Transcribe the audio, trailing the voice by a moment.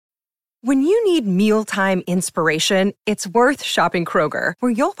When you need mealtime inspiration, it's worth shopping Kroger,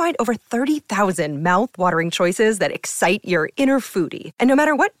 where you'll find over 30,000 mouth-watering choices that excite your inner foodie. And no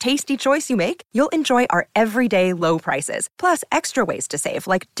matter what tasty choice you make, you'll enjoy our everyday low prices, plus extra ways to save,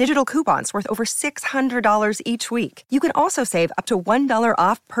 like digital coupons worth over $600 each week. You can also save up to $1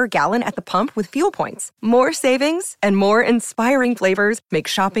 off per gallon at the pump with fuel points. More savings and more inspiring flavors make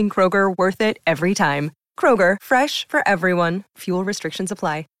shopping Kroger worth it every time. Kroger, fresh for everyone. Fuel restrictions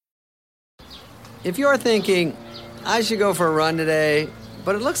apply. If you're thinking, I should go for a run today,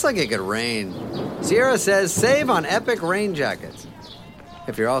 but it looks like it could rain, Sierra says save on Epic rain jackets.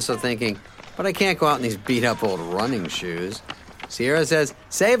 If you're also thinking, but I can't go out in these beat-up old running shoes, Sierra says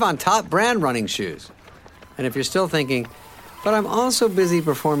save on top brand running shoes. And if you're still thinking, but I'm also busy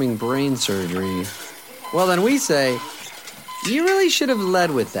performing brain surgery, well then we say, you really should have led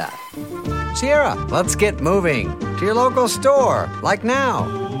with that. Sierra, let's get moving to your local store, like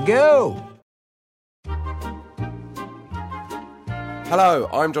now. Go! Hello,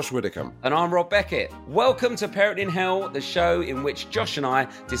 I'm Josh Widdicombe. And I'm Rob Beckett. Welcome to Parent in Hell, the show in which Josh and I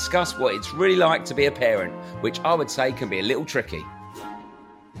discuss what it's really like to be a parent, which I would say can be a little tricky.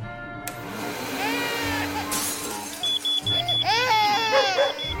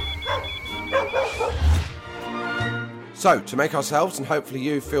 So, to make ourselves and hopefully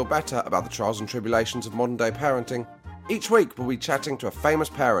you feel better about the trials and tribulations of modern day parenting, each week we'll be chatting to a famous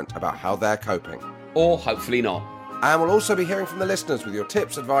parent about how they're coping. Or hopefully not. And we'll also be hearing from the listeners with your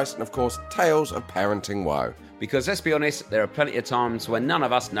tips, advice, and of course, tales of parenting woe. Because let's be honest, there are plenty of times when none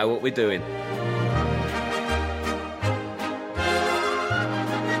of us know what we're doing.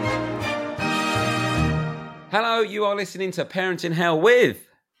 Hello, you are listening to Parent in Hell with...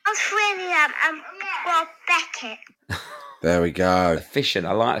 I'm Rob Beckett. There we go. Efficient,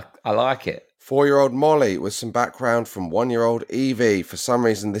 I like it. 4-year-old Molly with some background from 1-year-old Evie. For some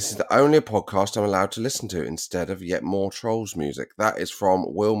reason, this is the only podcast I'm allowed to listen to instead of yet more Trolls music. That is from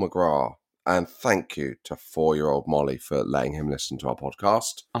Will McGrath. And thank you to 4-year-old Molly for letting him listen to our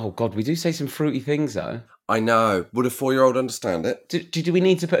podcast. Oh, God, we do say some fruity things, though. I know. Would a 4-year-old understand it? Do we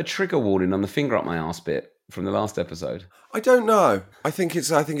need to put a trigger warning on the finger up my arse bit from the last episode? I don't know. I think it's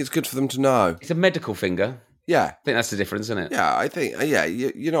good for them to know. It's a medical finger. Yeah. I think that's the difference, isn't it? Yeah, I think,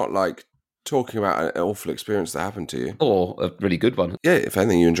 you're not like talking about an awful experience that happened to you. Or a really good one. Yeah, if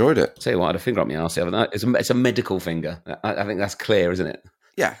anything, you enjoyed it. Tell you what, I had a finger up my arse the other night. It's a medical finger. I think that's clear, isn't it?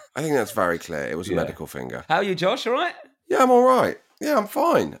 Yeah, I think that's very clear. It was a medical finger. How are you, Josh? All right? Yeah, I'm all right. Yeah, I'm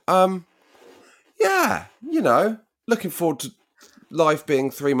fine. Yeah, looking forward to life being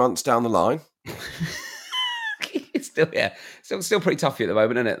 3 months down the line. It's still pretty tough for you at the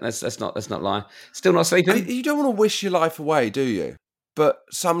moment, isn't it? Let's not lie. Still not sleeping? You don't want to wish your life away, do you? But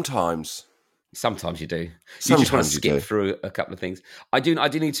sometimes you do. You just want to skip through a couple of things. I do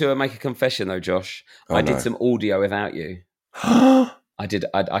need to make a confession though, Josh. I did some audio without you.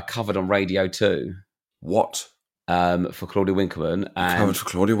 I covered on Radio 2. What? For Claudia Winkleman. Covered for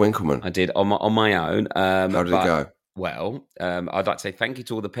Claudia Winkleman. I did on my own. How did it go? Well, I'd like to say thank you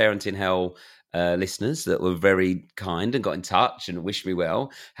to all the Parent in Hell listeners that were very kind and got in touch and wished me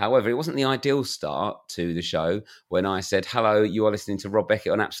well. However, it wasn't the ideal start to the show when I said, hello, you are listening to Rob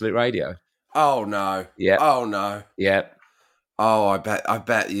Beckett on Absolute Radio. Oh, no. Yeah. Oh, no. Yeah. Oh, I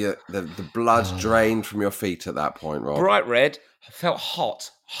bet you the blood drained from your feet at that point, Rob. Bright red. I felt hot.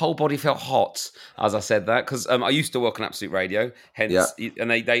 Whole body felt hot as I said that because I used to work on Absolute Radio, hence,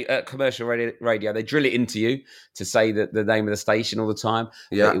 and they at commercial radio they drill it into you to say that the name of the station all the time.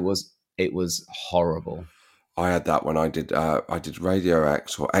 Yeah, but it was horrible. I had that when I did Radio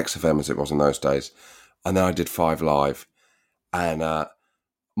X or XFM as it was in those days, and then I did 5 Live, and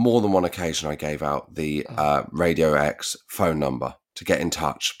more than one occasion I gave out the Radio X phone number to get in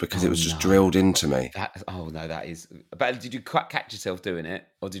touch because it was just drilled into me. That is... But did you catch yourself doing it?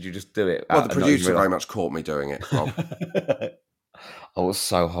 Or did you just do it? Well, the producer very much caught me doing it, Rob. Oh, it was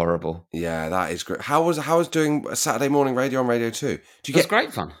so horrible. Yeah, that is great. How was doing Saturday morning radio on Radio 2? It's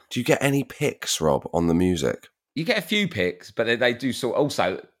great fun. Do you get any picks, Rob, on the music? You get a few picks, but they do sort of...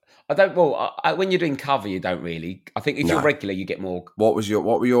 Also... when you're doing cover, you don't really. I think if you're regular, you get more. What were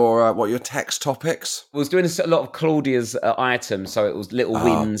your text topics? I was doing a lot of Claudia's items, so it was little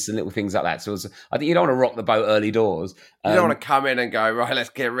wins and little things like that. So I think you don't want to rock the boat early doors. You don't want to come in and go, right, let's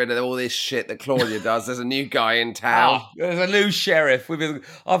get rid of all this shit that Claudia does. There's a new guy in town. There's a new sheriff.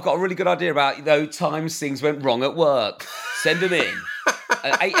 I've got a really good idea about times things went wrong at work. Send them in.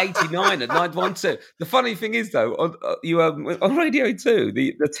 889 at 912. The funny thing is, though, on Radio 2,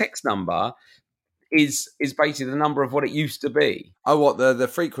 the text number is basically the number of what it used to be. Oh, what, the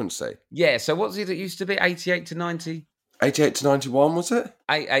frequency? Yeah, so what was it used to be? 88 to 90? 88 to 91, was it?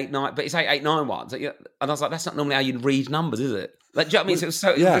 889, but it's 8891. So, and I was like, that's not normally how you read numbers, is it? Like, do you know what I mean? So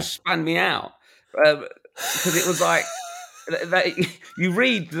it just spanned me out. Because it was like, you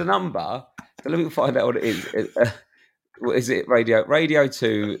read the number, so let me find out what it is. What is it? Radio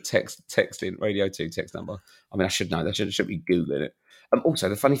 2 texting, Radio 2 text number. I mean, I should know. I should be Googling it. Also,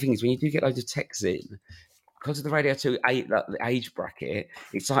 the funny thing is when you do get loads of texts in, because of the Radio 2 the age bracket,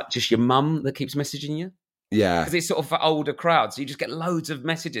 it's like just your mum that keeps messaging you. Yeah. Because it's sort of for older crowds. So you just get loads of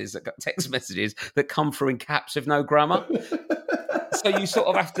messages, text messages that come through in caps with no grammar. So you sort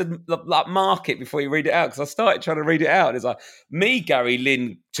of have to like mark it before you read it out. Because I started trying to read it out. And it's like, me, Gary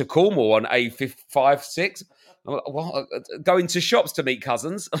Lynn, to Cornwall on A556. I'm like, what? Going to shops to meet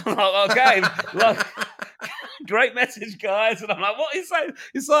cousins. I'm like, okay. Like, great message, guys. And I'm like, what is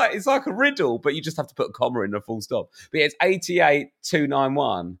that? It's like a riddle, but you just have to put a comma in a full stop. But yeah, it's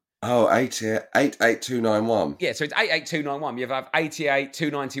 88291. Oh, 88291. Yeah, so it's 88291. You have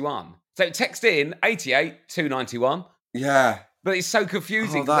 88291. So text in 88291. Yeah. But it's so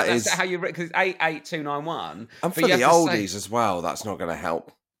confusing. Oh, that's how you read, because it's 88291. And for the oldies as well, that's not going to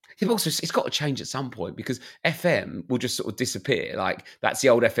help. Yeah, but also, it's got to change at some point because FM will just sort of disappear. Like, that's the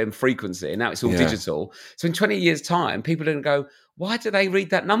old FM frequency, and now it's all digital. So in 20 years' time, people are going to go, why do they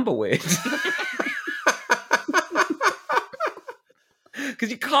read that number weird? Because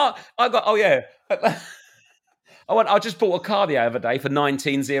you can't. I just bought a car the other day for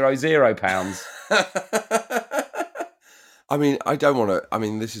 £1,900. I mean, I don't want to. I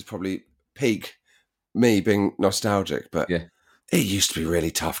mean, this is probably peak me being nostalgic, but it used to be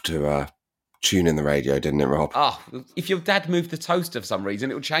really tough to tune in the radio, didn't it, Rob? Oh, if your dad moved the toaster for some reason,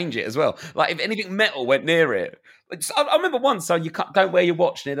 it would change it as well. Like if anything metal went near it. I remember once, so you don't wear your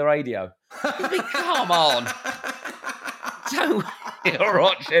watch near the radio. I mean, come on. Don't wear your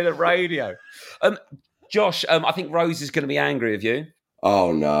watch near the radio. Josh, I think Rose is going to be angry with you.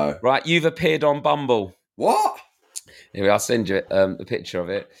 Oh, no. Right, you've appeared on Bumble. What? Here, I'll send you a picture of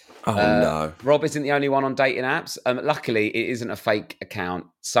it. Oh, no. Rob isn't the only one on dating apps. Luckily, it isn't a fake account.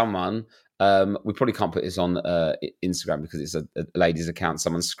 Someone, we probably can't put this on Instagram because it's a lady's account.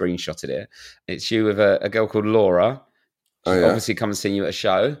 Someone screenshotted it. It's you with a girl called Laura. She's obviously come and seen you at a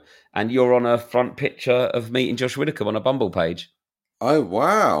show. And you're on a front picture of meeting Josh Widdicombe on a Bumble page. Oh,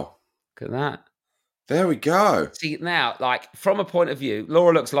 wow. Look at that. There we go. See, now, like, from a point of view,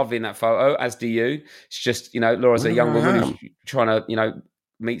 Laura looks lovely in that photo, as do you. It's just, Laura's a young woman who's trying to,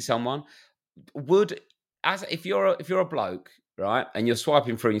 meet someone. If you're a bloke, right, and you're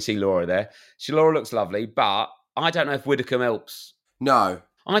swiping through and you see Laura there, Laura looks lovely, but I don't know if Widdicombe helps. No.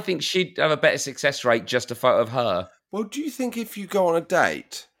 I think she'd have a better success rate just a photo of her. Well, do you think if you go on a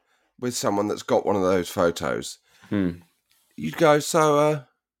date with someone that's got one of those photos, you'd go, so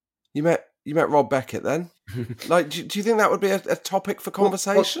you met Rob Beckett then? Like, do you think that would be a topic for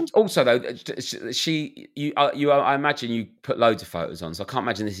conversation? Well, also, though, I imagine you put loads of photos on, so I can't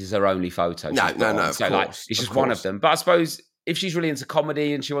imagine this is her only photo. No, of so, course. Like, it's just one of them. But I suppose if she's really into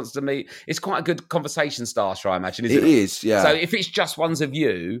comedy and she wants to meet, it's quite a good conversation starter, I imagine, isn't it? It is, yeah. So if it's just ones of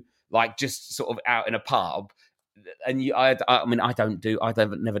you, like just sort of out in a pub, and I've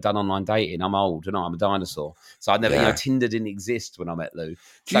never done online dating. I'm old, and I'm a dinosaur, so I never. Tinder didn't exist when I met Lou.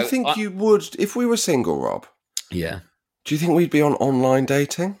 Do you think you would, if we were single, Rob? Yeah. Do you think we'd be on online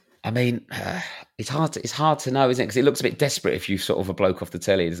dating? I mean, it's hard to know, isn't it? Because it looks a bit desperate if you sort of a bloke off the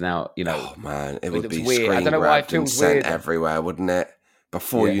telly is now, Oh man, it would be weird. screen I don't know why it grabbed and feels sent weird everywhere, wouldn't it?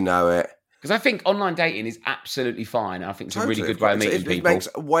 Before you know it. Because I think online dating is absolutely fine. I think it's a really good way of meeting people. It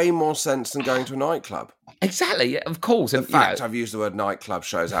makes way more sense than going to a nightclub. Exactly, yeah, of course. The fact I've used the word nightclub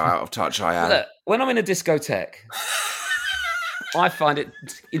shows how out of touch I am. Look, when I'm in a discotheque, I find it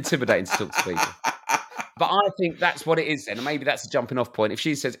intimidating to talk to people. But I think that's what it is then. And maybe that's a jumping off point. If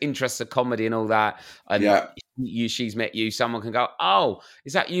she says interests of comedy and all that, and she's met you, someone can go, oh,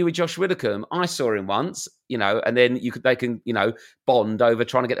 is that you with Josh Widdicombe? I saw him once, and then they can, bond over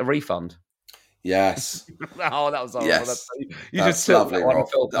trying to get a refund. Yes. Oh, that was horrible. Yes. That's lovely, Rob.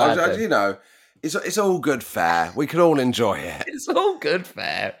 It's all good fare. We can all enjoy it. It's all good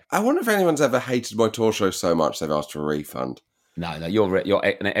fare. I wonder if anyone's ever hated my tour show so much they've asked for a refund. No, you're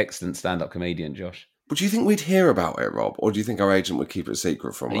an excellent stand-up comedian, Josh. But do you think we'd hear about it, Rob? Or do you think our agent would keep it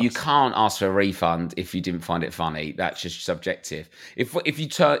secret from us? You can't ask for a refund if you didn't find it funny. That's just subjective. If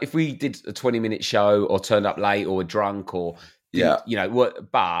we did a 20-minute show or turned up late or were drunk or...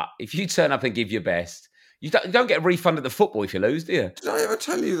 but if you turn up and give your best, you don't get a refund at the football if you lose, do you? Did I ever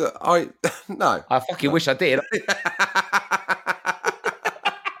tell you that no. I fucking wish I did.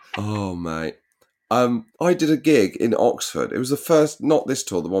 Oh, mate. I did a gig in Oxford. It was the first, not this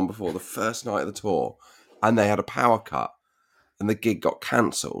tour, the one before, the first night of the tour. and they had a power cut, and the gig got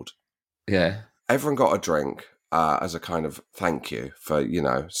cancelled. Yeah. Everyone got a drink as a kind of thank you for,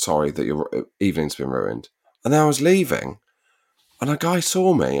 sorry that your evening's been ruined. And then I was leaving, and a guy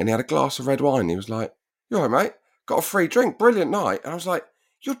saw me, and he had a glass of red wine. He was like, "You all right, mate? Got a free drink. Brilliant night." And I was like,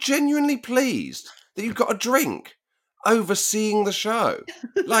 "You're genuinely pleased that you got a drink over seeing the show?"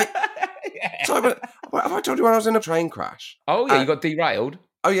 Like, so have I told you when I was in a train crash? Oh, yeah, you got derailed.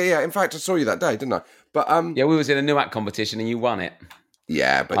 Oh, yeah. In fact, I saw you that day, didn't I? But yeah, we was in a new act competition, and you won it.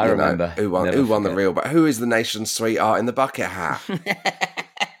 Yeah, but I remember. Who won the real? But who is the nation's sweetheart in the bucket hat?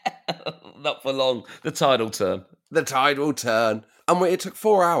 Not for long. The tide will turn. The tide will turn. And it took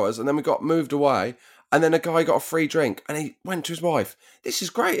 4 hours, and then we got moved away, and then a guy got a free drink, and he went to his wife. "This is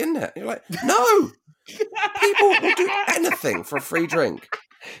great, isn't it?" And you're like, no! People will do anything for a free drink.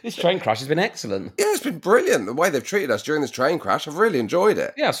 This train crash has been excellent. Yeah, it's been brilliant. The way they've treated us during this train crash, I've really enjoyed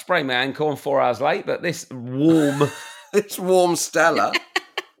it. Yeah, I sprained my ankle. I'm 4 hours late, but this warm... This warm Stella.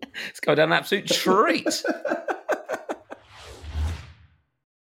 It's going down an absolute treat.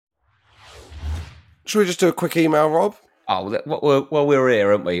 Should we just do a quick email, Rob? Oh, well, we're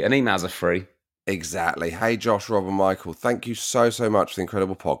here, aren't we? And emails are free. Exactly. Hey, Josh, Rob and Michael, thank you so much for the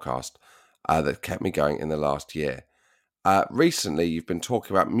incredible podcast that kept me going in the last year. Recently, you've been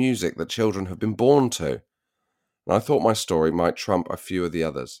talking about music that children have been born to. And I thought my story might trump a few of the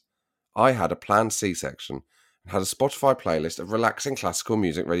others. I had a planned C-section and had a Spotify playlist of relaxing classical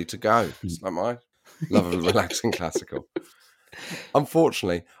music ready to go. It's like my love of relaxing classical.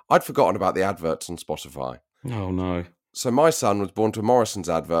 Unfortunately, I'd forgotten about the adverts on Spotify. Oh, no. So my son was born to a Morrison's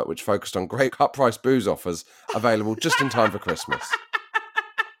advert which focused on great cut-price booze offers available just in time for Christmas.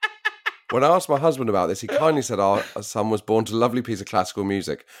 When I asked my husband about this, he kindly said our son was born to a lovely piece of classical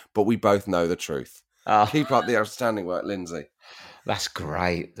music, but we both know the truth. Oh. Keep up the outstanding work, Lindsay. That's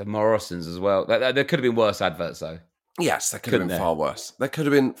great. The Morrisons as well. There could have been worse adverts, though. Yes, there could have been far worse. There could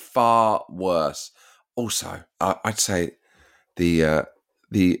have been far worse. Also, I'd say the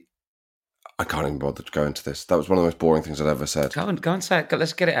I can't even bother to go into this. That was one of the most boring things I'd ever said. Go and say it.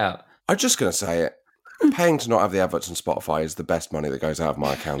 Let's get it out. I'm just going to say it. Paying to not have the adverts on Spotify is the best money that goes out of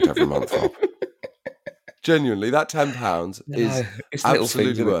my account every month, Rob. Genuinely, that £10 is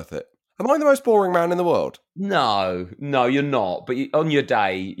absolutely worth it. Am I the most boring man in the world? No, you're not. But on your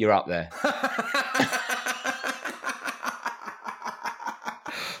day, you're up there.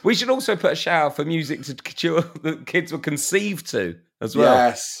 We should also put a shout out for music that kids were conceived to as well.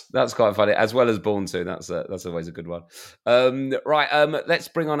 Yes. That's quite funny, as well as born to. That's always a good one. Let's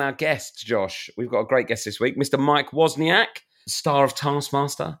bring on our guest, Josh. We've got a great guest this week, Mr. Mike Wozniak, star of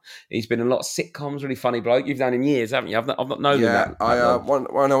Taskmaster. He's been in a lot of sitcoms, really funny bloke. You've known him years, haven't you? I've not known him that long.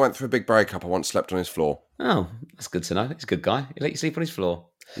 When I went through a big breakup, I once slept on his floor. Oh, that's good to know. He's a good guy. He let you sleep on his floor.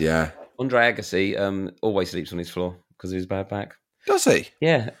 Yeah. Andre Agassi always sleeps on his floor because of his bad back. Does he?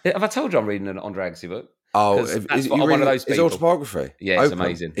 Yeah. Have I told you I'm reading an Andre Agassi book? Oh, I'm one of those people. His autobiography? Yeah, it's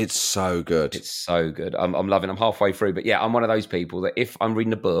amazing. It's so good. It's so good. I'm loving it. I'm halfway through. But yeah, I'm one of those people that if I'm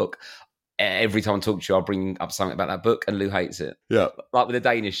reading a book, every time I talk to you, I'll bring up something about that book, and Lou hates it. Yeah. Like with the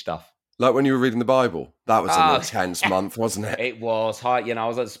Danish stuff. Like when you were reading the Bible. That was an intense month, wasn't it? It was. I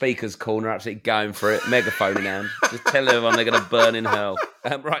was at the speaker's corner, absolutely going for it, megaphone in hand. Just tell everyone they're going to burn in hell.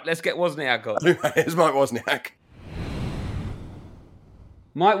 Right, let's get Wozniak on. Here's Mike Wozniak.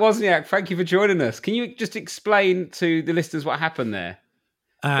 Mike Wozniak, thank you for joining us. Can you just explain to the listeners what happened there?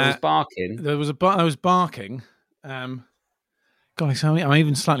 There was barking. There was barking. Guys, I'm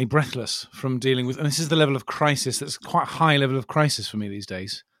even slightly breathless from dealing with, and this is the level of crisis that's quite a high level of crisis for me these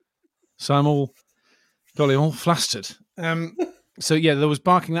days. So I'm all flustered. So yeah, there was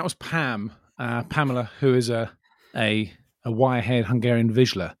barking. That was Pamela, who is a wire-haired Hungarian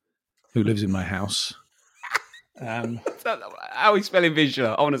Vizsla who lives in my house. How are you spelling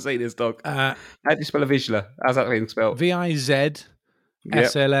Vizsla? I want to see this, dog. How do you spell a Vizsla? How's that being spelled? Vizsla.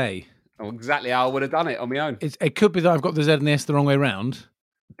 Yep. Oh, exactly how I would have done it on my own. It could be that I've got the Z and the S the wrong way round.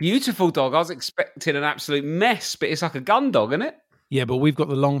 Beautiful dog. I was expecting an absolute mess, but it's like a gun dog, isn't it? Yeah, but we've got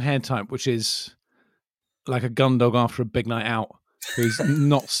the long hair type, which is like a gun dog after a big night out, who's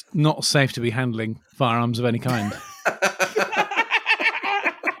not safe to be handling firearms of any kind.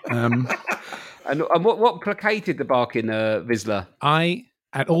 And what placated the barking, Vizsla? I,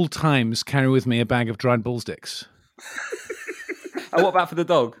 at all times, carry with me a bag of dried bull sticks. And what about for the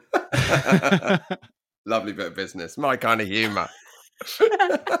dog? Lovely bit of business. My kind of humour.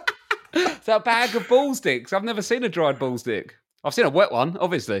 So a bag of ball sticks. I've never seen a dried ball stick. I've seen a wet one,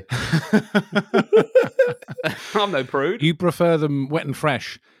 obviously. I'm no prude. You prefer them wet and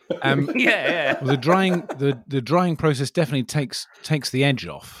fresh. Yeah. Well, the drying process definitely takes the edge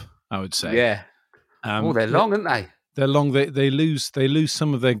off, I would say. Yeah. They're long, aren't they? They're long. They lose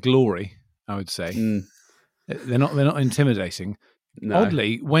some of their glory, I would say. They're not intimidating. No.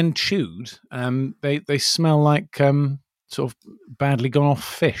 Oddly, when chewed, they smell like sort of badly gone off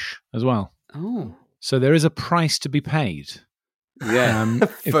fish as well. Oh. So there is a price to be paid. Yeah.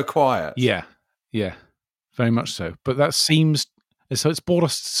 For quiet. Yeah, very much so. But that seems so. It's bought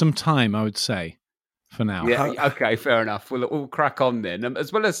us some time, I would say, for now. Yeah. Okay. Fair enough. We'll crack on then.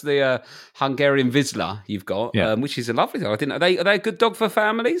 As well as the Hungarian Vizsla you've got, which is a lovely dog. I think are they a good dog for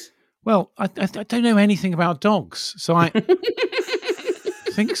families? Well, I don't know anything about dogs, so I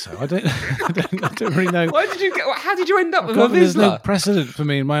think so. I don't really know. How did you end up with a Vizsla? There's no precedent for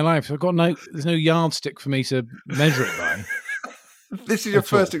me in my life. There's no yardstick for me to measure it by. This is your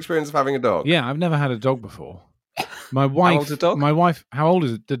first experience of having a dog? Yeah, I've never had a dog before. My wife. How old's the dog? My wife. How old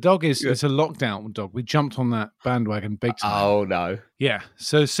is it? The dog is. It's a lockdown dog. We jumped on that bandwagon big time. Oh no. Yeah.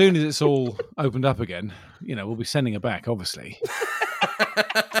 So as soon as it's all opened up again, we'll be sending her back, obviously.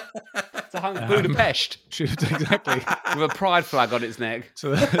 To Budapest. Exactly. With a pride flag on its neck.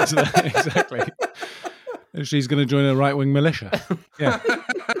 So exactly. And she's going to join a right-wing militia. Yeah.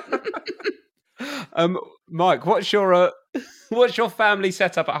 Mike, what's your family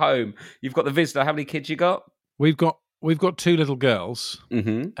setup at home? You've got the Vizsla. How many kids you got? We've got two little girls.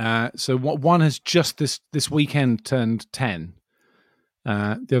 Mm-hmm. So one has just this weekend turned 10.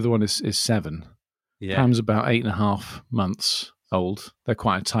 The other one is 7. Yeah. Pam's about 8.5 months old. They're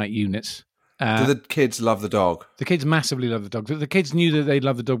quite a tight unit. Do the kids love the dog? The kids massively love the dog. The kids knew that they'd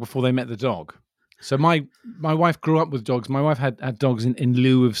love the dog before they met the dog. So my wife grew up with dogs. My wife had dogs in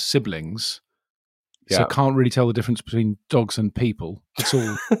lieu of siblings. Yeah. So I can't really tell the difference between dogs and people. It's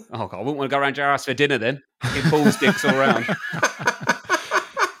all... Oh, God, I wouldn't want to go around your house for dinner then. Get ball sticks all around.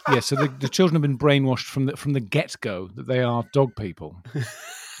 Yeah, so the children have been brainwashed from the get-go that they are dog people.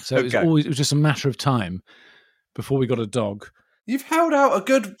 So it was just a matter of time before we got a dog. You've held out a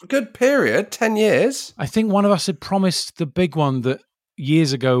good period, 10 years. I think one of us had promised the big one that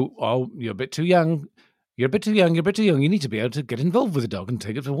years ago, you're a bit too young. You're a bit too young. You need to be able to get involved with the dog and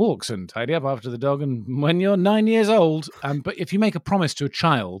take it for walks and tidy up after the dog. And when you're 9 years old, but if you make a promise to a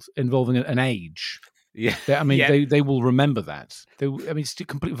child involving an age, they will remember that. It's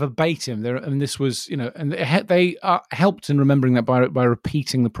completely verbatim. This was, and they are helped in remembering that by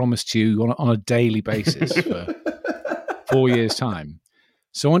repeating the promise to you on a daily basis for 4 years' time.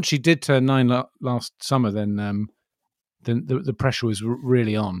 So once she did turn 9 last summer, then the pressure was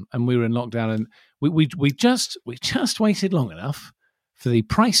really on, and we were in lockdown, and we just waited long enough for the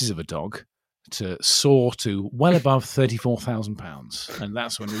prices of a dog to soar to well above £34,000, and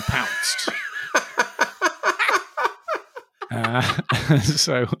that's when we pounced.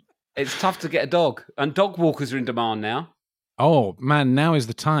 So it's tough to get a dog, and dog walkers are in demand now. Oh man, now is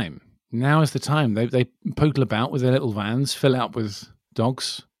the time. They poodle about with their little vans, fill out with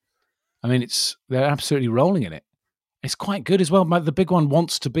dogs. I mean, they're absolutely rolling in it. It's quite good as well. The big one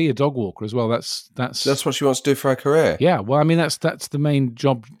wants to be a dog walker as well. That's what she wants to do for her career. Yeah, well, I mean, that's the main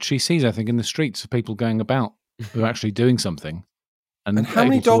job she sees, I think, in the streets, of people going about who are actually doing something. And how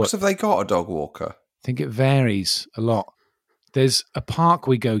many dogs have they got, a dog walker? I think it varies a lot. There's a park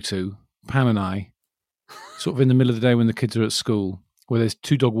we go to, Pam and I, sort of in the middle of the day when the kids are at school, where there's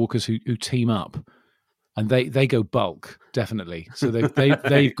 2 dog walkers who team up, and they go bulk, definitely. So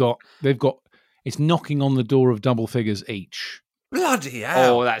they've got it's knocking on the door of double figures each. Bloody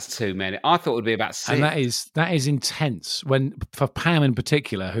hell! Oh, that's too many. I thought it would be about 6. And that is intense. When for Pam in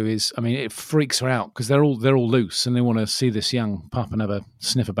particular, who is, I mean, it freaks her out because they're all loose and they want to see this young pup and have a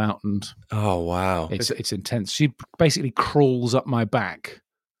sniff about. And oh wow, it's intense. She basically crawls up my back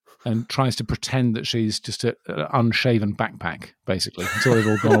and tries to pretend that she's just an unshaven backpack, basically, until they've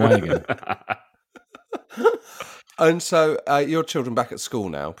all gone away again. And so your children back at school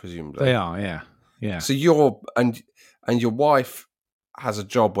now, presumably? They are, yeah. So and your wife has a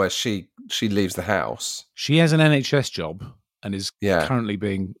job where she leaves the house. She has an NHS job and is currently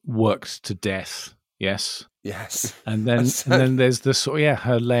being worked to death. Yes. And then there's the sort of,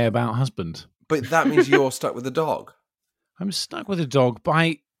 her layabout husband. But that means you're stuck with the dog. I'm stuck with a dog, but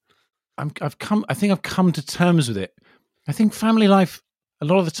I think I've come to terms with it. I think family life, a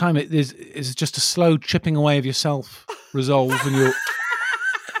lot of the time, it is just a slow chipping away of your self-resolve and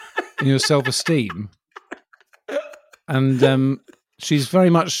your self-esteem. And she's very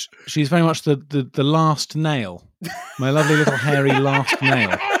much the last nail. My lovely little hairy last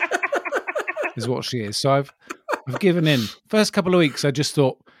nail is what she is. So I've given in. First couple of weeks, I just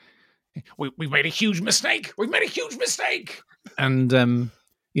thought we've made a huge mistake. And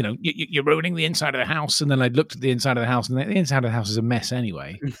you're ruining the inside of the house. And then I looked at the inside of the house, and the inside of the house is a mess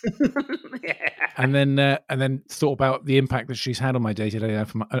anyway. And then thought about the impact that she's had on my day-to-day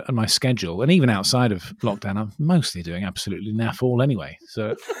life and my schedule. And even outside of lockdown, I'm mostly doing absolutely naff all anyway.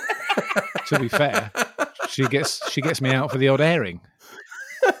 So to be fair, she gets me out for the odd airing.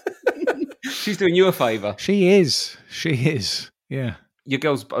 She's doing you a favour. She is. Yeah. Your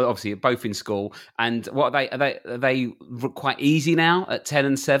girls obviously are both in school, and what are they quite easy now at 10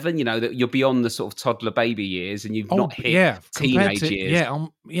 and 7? You know that you're beyond the sort of toddler baby years, and you've not hit teenage years.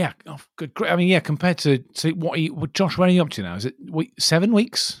 Good. I mean, compared to what are you, Josh? Where are you up to now? Is it 7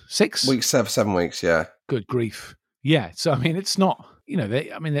 weeks? 6 weeks? 7 weeks. Yeah. Good grief. Yeah. So I mean, it's not. You know,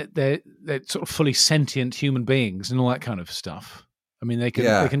 they're sort of fully sentient human beings and all that kind of stuff. I mean, they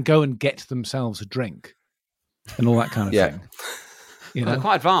can go and get themselves a drink and all that kind of thing. You know, they're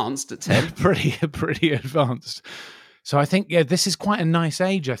quite advanced at 10. pretty advanced. So I think, this is quite a nice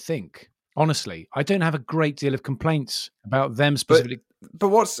age, I think. Honestly, I don't have a great deal of complaints about them specifically. But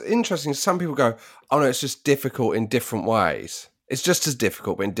what's interesting is some people go, oh no, it's just difficult in different ways. It's just as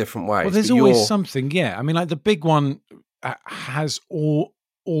difficult, but in different ways. Well, there's always something, I mean, like the big one has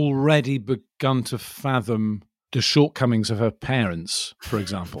already begun to fathom the shortcomings of her parents, for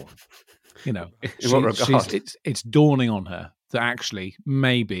example. You know, it's dawning on her that actually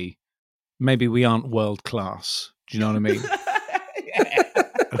maybe we aren't world class. Do you know what I mean?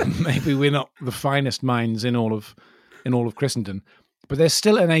 Maybe we're not the finest minds in all of Christendom, but they're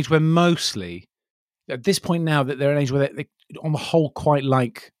still at an age where mostly at this point now that they're at an age where they on the whole quite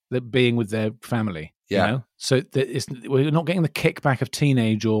like being with their family. Yeah. You know? So we're not getting the kickback of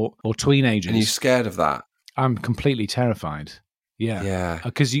teenage or tweenagers. And you're scared of that? I'm completely terrified. Yeah.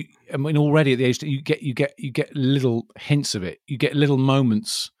 Because already at the age that you get little hints of it. You get little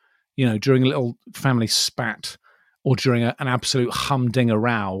moments, you know, during a little family spat or during an absolute humdinger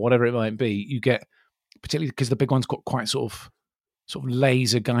row, whatever it might be. You get, particularly because the big one's got quite sort of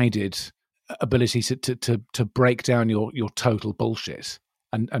laser guided ability to break down your total bullshit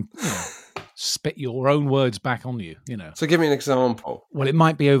and you know, spit your own words back on you. You know. So give me an example. Well, it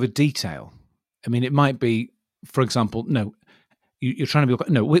might be over detail. I mean, it might be, for example, no. You're trying to be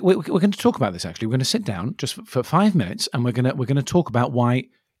no. We're going to talk about this. Actually, we're going to sit down just for 5 minutes, and we're going to talk about why,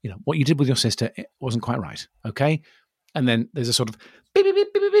 you know, what you did with your sister, it wasn't quite right. Okay, and then there's a sort of beep, beep,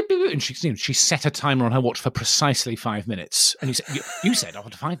 beep, beep, beep, beep, and she set a timer on her watch for precisely 5 minutes, and you said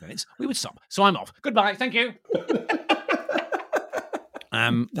after 5 minutes we would stop, so I'm off. Goodbye, thank you.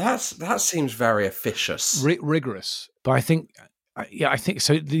 That seems very officious, rigorous, but I think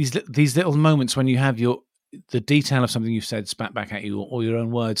so. These little moments when you have the detail of something you've said spat back at you, or your own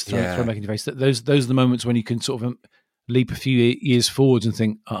words thrown back in your face. Those are the moments when you can sort of leap a few years forwards and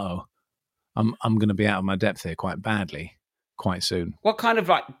think, "Uh-oh, I'm going to be out of my depth here quite badly, quite soon." What kind of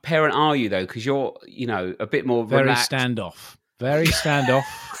like parent are you though? Because you're, you know, a bit more very relaxed. very standoff,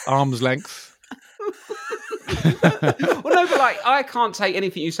 arm's length. Well, no, but like I can't take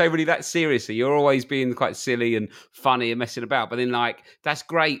anything you say really that seriously. You're always being quite silly and funny and messing about. But then, like, that's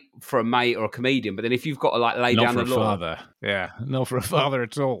great for a mate or a comedian. But then, if you've got to like lay down the law, not for a father, not for a father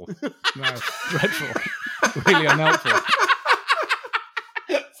at all. No, dreadful, really unhelpful.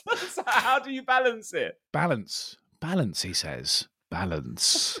 So how do you balance it? Balance. He says.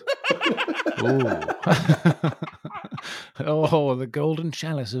 Balance. Oh, the golden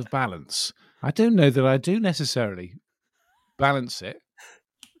chalice of balance. I don't know that I do necessarily balance it.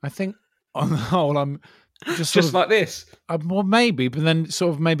 I think on the whole, I'm just like this. Well, maybe, but then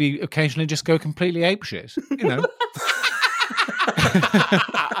sort of maybe occasionally just go completely apeshit, you know.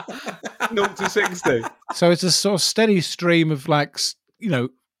 0 to 60. So it's a sort of steady stream of like, you know,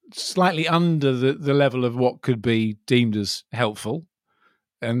 slightly under the level of what could be deemed as helpful.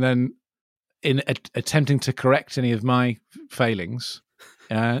 And then in attempting to correct any of my failings,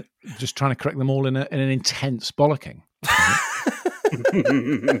 just trying to correct them all in an intense bollocking.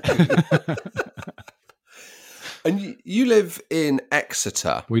 And you live in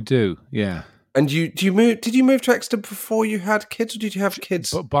Exeter. We do, yeah. And did you move to Exeter before you had kids, or did you have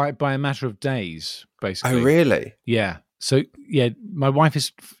kids? By a matter of days, basically. Oh, really? Yeah. So, yeah, my wife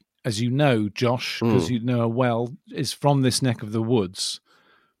is, as you know, Josh, because you know her well, is from this neck of the woods.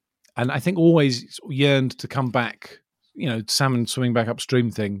 And I think always yearned to come back, you know, salmon swimming back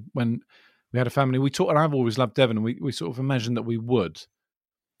upstream thing. When we had a family, and I've always loved Devon, and we sort of imagined that we would.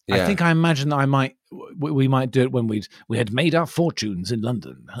 Yeah. I think I imagined that we might do it when we had made our fortunes in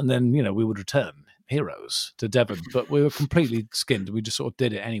London, and then, you know, we would return heroes to Devon. But we were completely skinned. We just sort of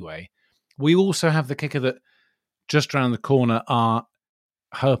did it anyway. We also have the kicker that just around the corner are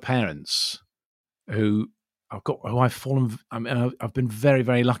her parents, who I've been very,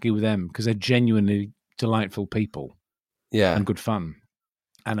 very lucky with them because they're genuinely delightful people. Yeah. And good fun.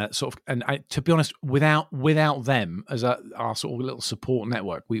 And to be honest, without them as our sort of little support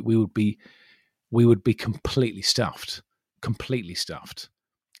network, we would be completely stuffed.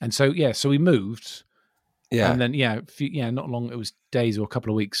 And so we moved. Yeah. And then not long. It was days or a couple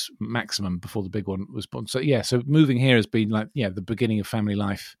of weeks maximum before the big one was born. So so moving here has been like the beginning of family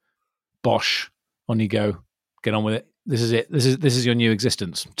life. Bosh, on you go, get on with it. This is it. This is your new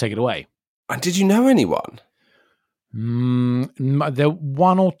existence. Take it away. And did you know anyone? There were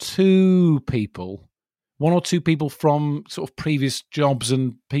one or two people from sort of previous jobs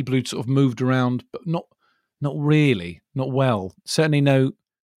and people who'd sort of moved around, but not really, not well. Certainly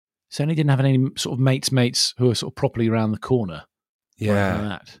didn't have any sort of mates who were sort of properly around the corner. Yeah.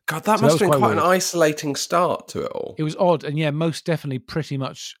 That. God, that must have been quite an isolating start to it all. It was odd, and most definitely, pretty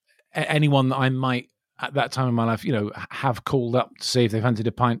much anyone that I might at that time in my life, have called up to see if they fancied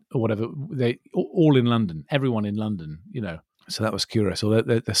a pint or whatever. They all in London, everyone in London, So that was curious. Although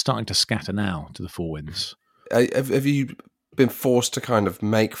they're starting to scatter now to the four winds. Have you been forced to kind of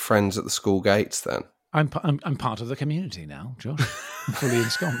make friends at the school gates then? I'm part of the community now, Josh. I'm fully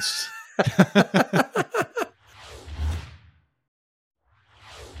ensconced.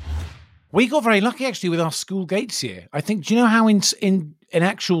 We got very lucky actually with our school gates here. I think. Do you know how in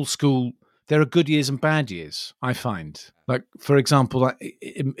actual school there are good years and bad years? I find, like for example, like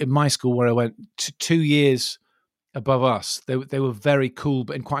in my school where I went, 2 years above us, they were very cool,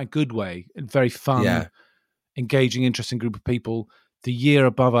 but in quite a good way, and very fun, engaging, interesting group of people. The year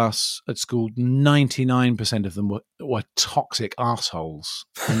above us at school, 99% of them were toxic assholes,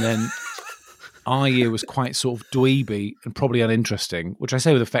 and then. Our year was quite sort of dweeby and probably uninteresting, which I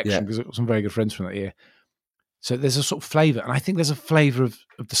say with affection because I've got some very good friends from that year. So there's a sort of flavour, and I think there's a flavour of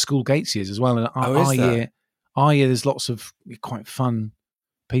the school gates years as well. And our year, there's lots of quite fun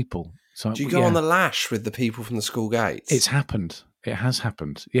people. So do you go on the lash with the people from the school gates? It's happened. It has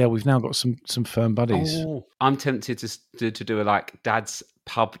happened. Yeah, we've now got some firm buddies. Oh, I'm tempted to do a dad's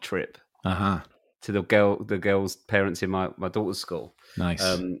pub trip. To the girls' parents in my daughter's school. Nice.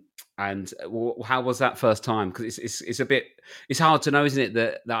 And how was that first time? Because it's hard to know, isn't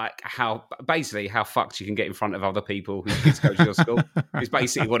it? That how fucked you can get in front of other people who kids go to your school. It's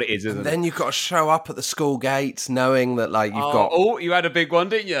basically what it is, isn't it? Then you've got to show up at the school gates knowing that you've got. Oh, you had a big one,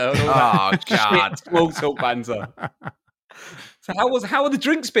 didn't you? Oh God! Small talk banter. So how were the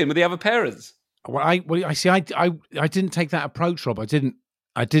drinks been with the other parents? Well, I didn't take that approach, Rob. I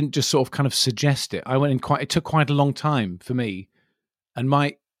didn't just sort of kind of suggest it. I went in it took quite a long time for me, and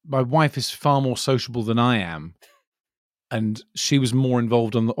my wife is far more sociable than I am, and she was more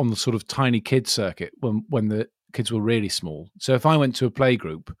involved on the sort of tiny kid circuit when the kids were really small. So if I went to a play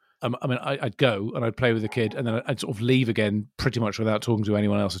group, I'd go and I'd play with the kid, and then I'd sort of leave again pretty much without talking to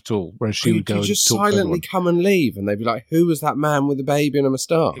anyone else at all. Whereas she would go and just talk silently come and leave, and they'd be like, "Who was that man with the baby and a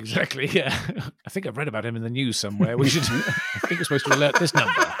moustache?" Exactly. Yeah, I think I've read about him in the news somewhere. We should. I think we're supposed to alert this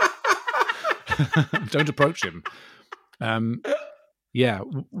number. Don't approach him.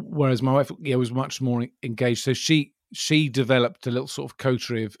 Whereas my wife was much more engaged. So she developed a little sort of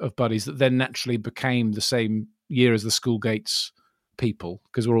coterie of buddies that then naturally became the same year as the school gates people,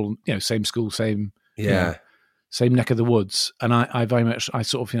 because we're all same school, same same neck of the woods. And I very much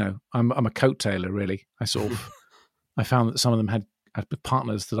I'm a coat tailor really. I found that some of them had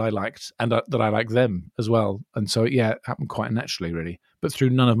partners that I liked and that I liked them as well. And so it happened quite naturally really, but through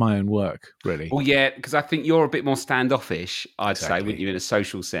none of my own work really. Well, because I think you're a bit more standoffish, I'd say, wouldn't you, in a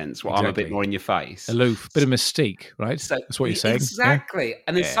social sense? Well, I'm a bit more in your face. Aloof, bit of mystique, right? So, that's what you're saying. Exactly. Yeah?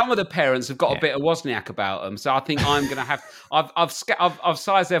 And then some of the parents have got a bit of Wozniak about them. So I think I'm going to have, I've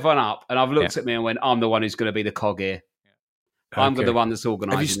sized everyone up and I've looked at me and went, I'm the one who's going to be the cog here. I'm the one that's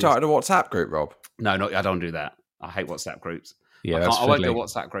organising. Have you started a WhatsApp group, Rob? No, I don't do that. I hate WhatsApp groups. Yeah, I won't do a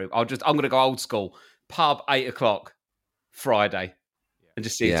WhatsApp group. I'm going to go old school. Pub, 8:00, Friday, and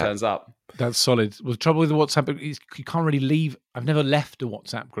just see who turns up. That's solid. Well, the trouble with the WhatsApp is you can't really leave. I've never left a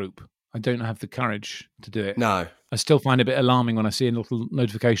WhatsApp group. I don't have the courage to do it. No. I still find it a bit alarming when I see a little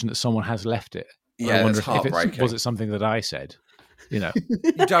notification that someone has left it. Yeah, I wonder it's heartbreaking. was it something that I said? You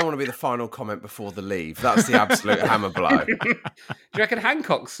don't want to be the final comment before the leave. That's the absolute hammer blow. Do you reckon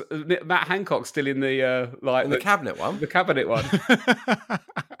Matt Hancock's still in the the cabinet one? The cabinet one.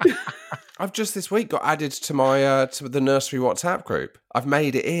 I've just this week got added to my to the nursery WhatsApp group. I've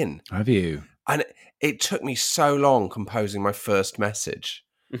made it in. Have you? And it took me so long composing my first message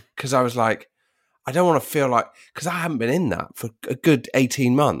because I was like, I don't want to feel like, because I haven't been in that for a good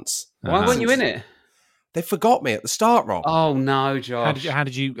 18 months. Why weren't you in it? They forgot me at the start, Rob. Oh no, Josh! How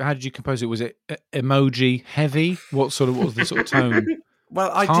did you compose it? Was it emoji heavy? What was the sort of tone? Well,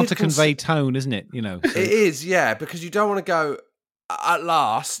 I hard did to convey tone, isn't it? So. It is, yeah, because you don't want to go. at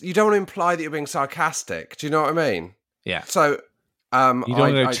last, you don't want to imply that you're being sarcastic. Do you know what I mean? Yeah. So, You don't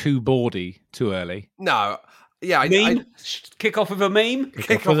want to go too bawdy too early. No. Yeah. Meme? Kick off with a meme?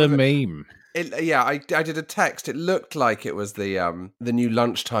 Kick off with a meme. I did a text. It looked like it was the new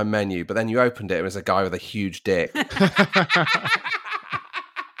lunchtime menu, but then you opened it, it was a guy with a huge dick.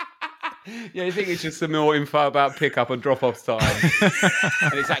 Yeah, you think it's just some more info about pick-up and drop-off time.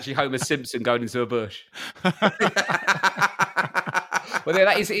 And it's actually Homer Simpson going into a bush. Well,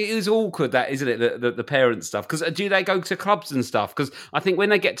 it is awkward, that, isn't it, the parent stuff? Because do they go to clubs and stuff? Because I think when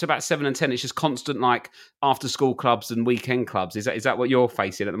they get to about 7 and 10, it's just constant, like, after-school clubs and weekend clubs. Is that what you're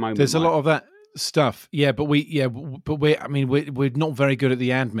facing at the moment? There's a lot of that stuff. Yeah, but we're not very good at the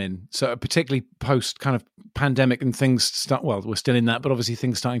admin. So particularly post kind of pandemic and things start. Well, we're still in that, but obviously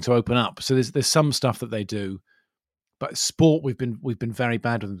things starting to open up. So there's some stuff that they do. But sport, we've been very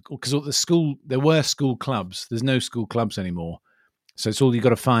bad with, because there were school clubs. There's no school clubs anymore. So it's all, you've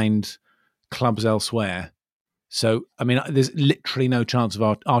got to find clubs elsewhere. So, I mean, there's literally no chance of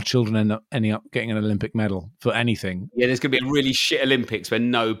our children ending up getting an Olympic medal for anything. Yeah, there's going to be a really shit Olympics where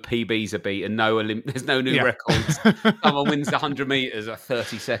no PBs are beaten, there's no new records. Someone wins the 100 metres, a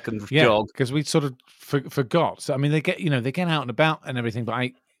 30-second jog. Because we sort of forgot. So, I mean, they get out and about and everything. But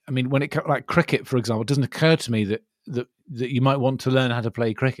I mean, when it, like cricket, for example, it doesn't occur to me that you might want to learn how to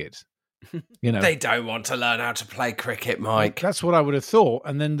play cricket. They don't want to learn how to play cricket, Mike. That's what I would have thought.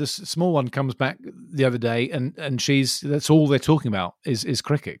 And then the small one comes back the other day, and that's all they're talking about is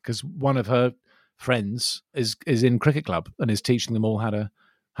cricket, because one of her friends is in cricket club and is teaching them all how to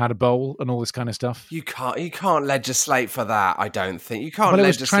bowl and all this kind of stuff. You can't legislate for that. I don't think you can't. Well, it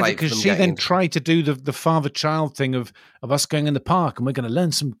was legislate tragic because she then tried to do the father-child thing of us going in the park and we're going to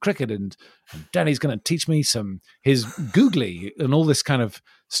learn some cricket and Daddy's going to teach me his googly and all this kind of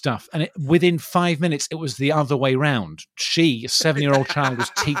stuff. And within 5 minutes, it was the other way round. She, a 7-year-old child,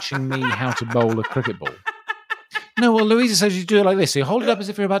 was teaching me how to bowl a cricket ball. No, well, Louisa says you do it like this. So you hold it up as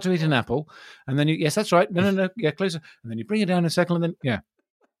if you're about to eat an apple, and then yes, that's right. No, yeah, closer. And then you bring it down a second, and then, yeah.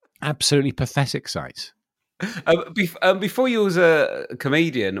 Absolutely pathetic sight. Before you was a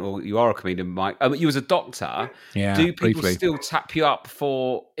comedian, or you are a comedian, Mike, you was a doctor. Yeah, do people briefly still tap you up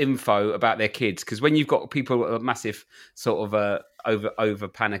for info about their kids? Because when you've got people massive sort of over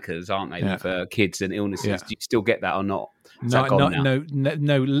panickers, aren't they, for kids and illnesses? Do you still get that or not?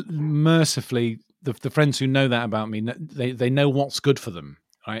 No. Mercifully, the friends who know that about me, they know what's good for them,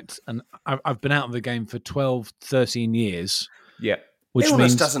 right? And I've been out of the game for 12, 13 years. Yeah. Which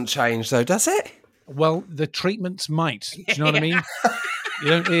illness doesn't change, though, does it? Well, the treatments might. Do you know what I mean? You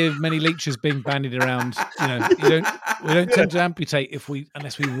don't hear many leeches being bandied around. We don't tend to amputate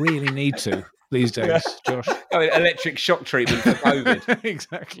unless we really need to these days, Josh. Electric shock treatment for COVID.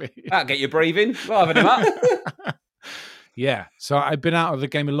 Exactly. That'll get you breathing. Rather than that. Yeah. So I've been out of the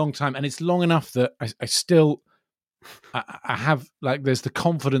game a long time, and it's long enough that I still have, like, there's the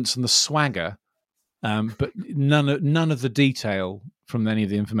confidence and the swagger, but none of the detail from any of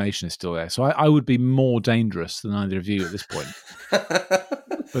the information is still there. So I would be more dangerous than either of you at this point.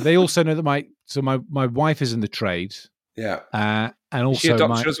 But they also know that my wife is in the trade. Yeah. And also, is she a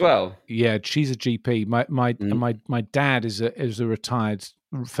doctor as well? Yeah, she's a GP. My dad is a retired,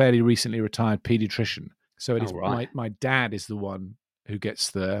 fairly recently retired paediatrician. So it is my dad is the one who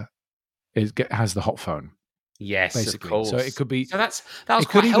has the hot phone. Yes, basically. Of course. So it could be. So that was it quite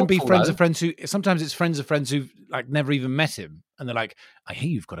could even helpful, be friends though. of friends who. Sometimes it's friends of friends who've like never even met him, and they're like, "I hear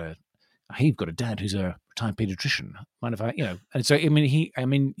you've got a dad who's a retired paediatrician. Mind if I, And so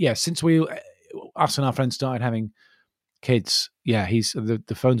since us and our friends started having kids,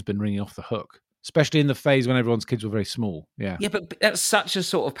 the phone's been ringing off the hook. Especially in the phase when everyone's kids were very small. Yeah. Yeah, but that's such a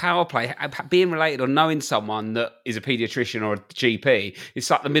sort of power play. Being related or knowing someone that is a paediatrician or a GP, it's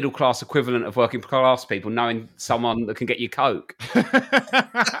like the middle class equivalent of working class people knowing someone that can get you Coke.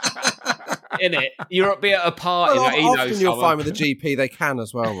 In it, you're at a party. Well, he often knows you'll someone. find with a GP they can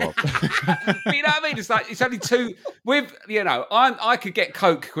as well, Rob. But you know what I mean? It's like it's only two. With I could get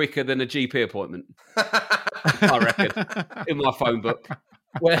Coke quicker than a GP appointment. I reckon in my phone book.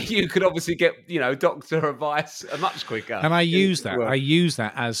 Where you could obviously get, doctor advice much quicker. And I use that. I use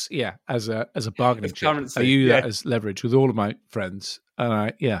that as a bargaining chip. Currency, I use that as leverage with all of my friends. And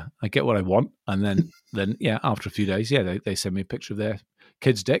I get what I want. And then after a few days, they send me a picture of their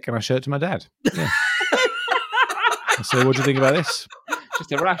kid's dick and I show it to my dad. Yeah. I say, what do you think about this?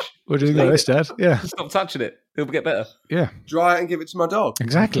 Just a rash. What do you think about this, Dad? Yeah. Stop touching it. It'll get better. Yeah. Dry it and give it to my dog.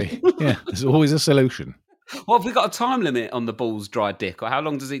 Exactly. Yeah. There's always a solution. Well, have we got a time limit on the bull's dry dick? Or how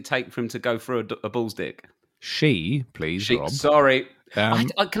long does it take for him to go through a bull's dick? Please, Rob. Sorry.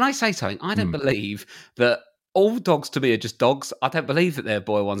 Can I say something? I don't believe that all dogs to me are just dogs. I don't believe that they're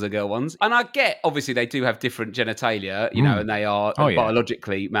boy ones or girl ones. And I get, obviously, they do have different genitalia, you know, and they are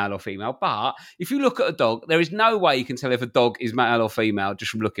biologically male or female. But if you look at a dog, there is no way you can tell if a dog is male or female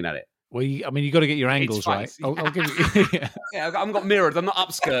just from looking at it. Well, I mean, you got to get your angles right. I'll give you. Yeah, I haven't got mirrored. I'm not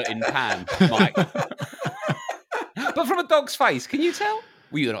upskirting Pan, Mike. But from a dog's face, can you tell?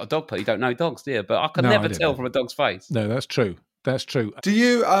 Well, you're not a dog, you don't know dogs, do you? But I can never tell from a dog's face. No, that's true. That's true. Do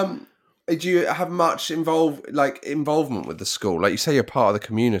you have much involvement with the school? Like you say, you're part of the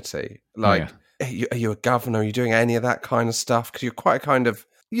community. Like, are you a governor? Are you doing any of that kind of stuff? Because you're quite a kind of,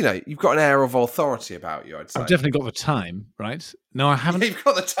 you know, you've got an air of authority about you, I'd say. I've definitely got the time, right? No, I haven't. You've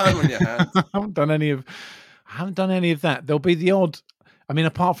got the time on your hands. I haven't done any of that. There'll be the odd, I mean,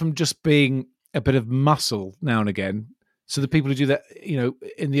 apart from just being a bit of muscle now and again. So the people who do that, you know,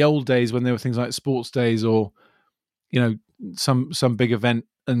 in the old days when there were things like sports days or, you know, some big event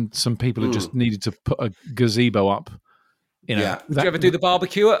and some people who just needed to put a gazebo up. You know, Did you ever do the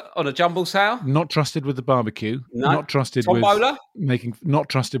barbecue on a jumble sale? Not trusted with the barbecue. No. Not trusted Tombola? Not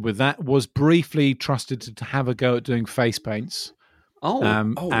trusted with that. Was briefly trusted to have a go at doing face paints.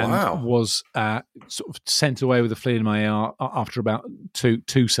 And was sort of sent away with a flea in my ear after about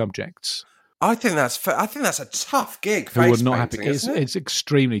two subjects. I think that's a tough gig. Who were not happy. It's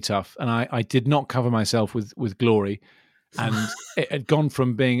extremely tough, and I did not cover myself with glory. And it had gone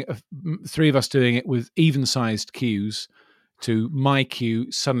from being three of us doing it with even-sized cues to my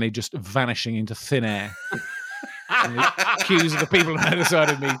cue suddenly just vanishing into thin air. And the cues of the people on either side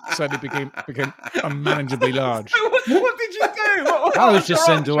of me suddenly became unmanageably large. What did you do? I was just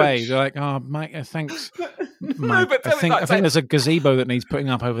sent away. They're like, "Oh, Mike, thanks. Mike, I think there's a gazebo that needs putting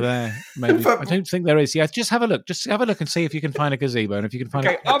up over there. Maybe I don't think there is. Yeah, just have a look. Just have a look and see if you can find a gazebo, and if you can find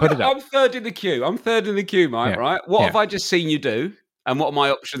it, put it up." I'm third in the queue, Mike. Yeah. Right? What have I just seen you do? And what are my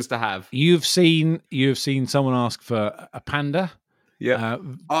options to have? You've seen someone ask for a panda. Yeah.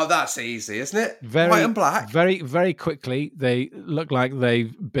 That's easy, isn't it? White and black. Very, very quickly, they look like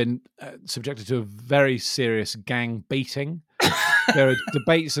they've been subjected to a very serious gang beating. There are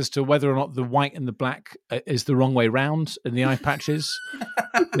debates as to whether or not the white and the black is the wrong way round in the eye patches.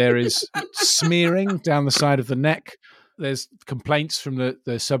 There is smearing down the side of the neck. There's complaints from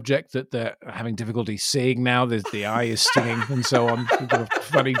the subject that they're having difficulty seeing now. The eye is stinging and so on. You've got a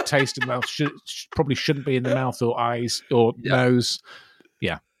funny taste in the mouth. Probably shouldn't be in the mouth or eyes or nose.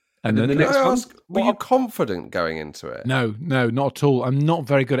 Yeah. And then the next one, were you confident going into it? No, not at all. I'm not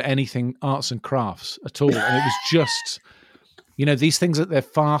very good at anything arts and crafts at all. And it was just, you know, these things that they're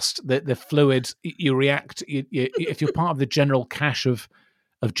fast, they're fluid. You react. If you're part of the general cache of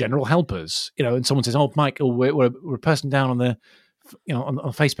general helpers, you know, and someone says, "Oh, Mike, we're a person down on the, you know,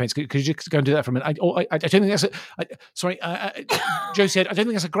 on face paints. Could you just go and do that for a minute?" I don't think that's sorry, Joe said, "I don't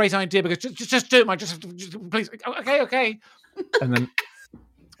think that's a great idea because just do it, Mike. Just please, okay." And then,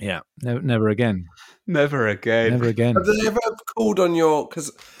 yeah, never again. Never again. Have they ever called on your?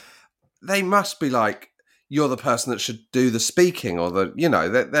 Because they must be like, you're the person that should do the speaking or the, you know,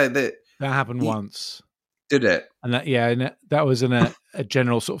 that happened once. Did it? And that was in a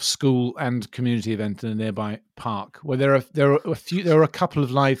general sort of school and community event in a nearby park where there are a couple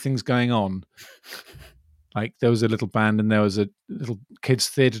of live things going on. Like there was a little band and there was a little kids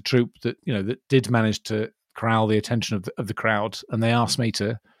theatre troupe that, you know, that did manage to corral the attention of the crowd, and they asked me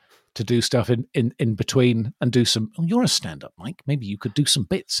to do stuff in between and do some. Oh, you're a stand-up, Mike. Maybe you could do some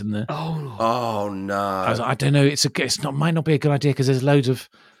bits in the. Oh no! I was like, I don't know. Might not be a good idea because there's loads of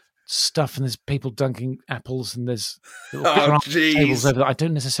stuff and there's people dunking apples and there's little tables over there. I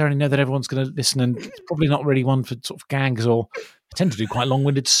don't necessarily know that everyone's going to listen, and it's probably not really one for sort of gags, or I tend to do quite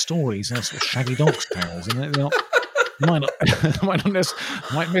long-winded stories and sort of shaggy dog's tales, and they're not. might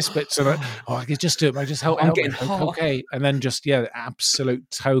miss bits of it. Oh, I could just do it. I just help. I'm getting hot. Okay, and then just absolute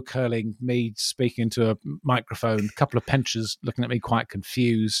toe curling. Me speaking into a microphone. A couple of pensioners looking at me quite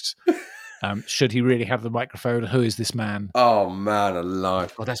confused. Should he really have the microphone? Who is this man? Oh man,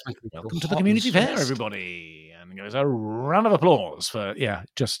 alive! Oh, that's making me welcome to the community fair, everybody. And there's a round of applause for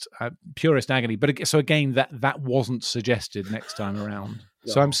just purest agony. But so again, that wasn't suggested next time around.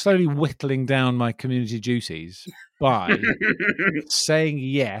 So I'm slowly whittling down my community duties by saying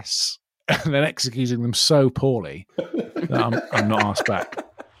yes and then executing them so poorly that I'm not asked back.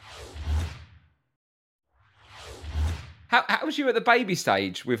 How was you at the baby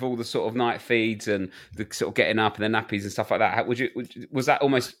stage with all the sort of night feeds and the sort of getting up and the nappies and stuff like that? Was that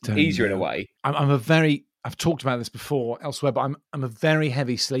almost easier in a way? I've talked about this before elsewhere, but I'm a very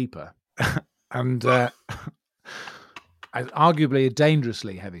heavy sleeper, and arguably a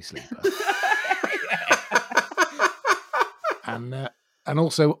dangerously heavy sleeper. And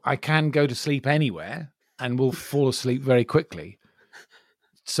also I can go to sleep anywhere, and will fall asleep very quickly.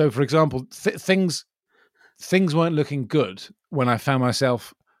 So, for example, things weren't looking good when I found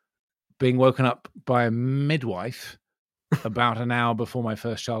myself being woken up by a midwife about an hour before my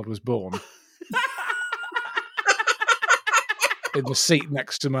first child was born in the seat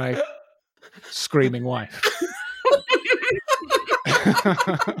next to my screaming wife.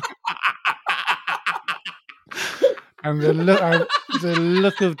 And the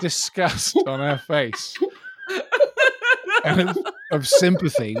look of disgust on her face and of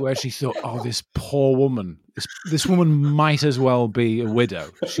sympathy, where she thought, "Oh, this poor woman. This woman might as well be a widow.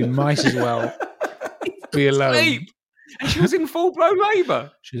 She might as well be alone." Sleep. And she was in full blown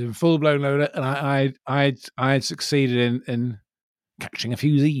labour. She was in full blown labour, and I had succeeded in catching a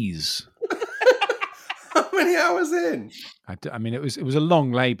few Z's. How many hours in? I mean, it was a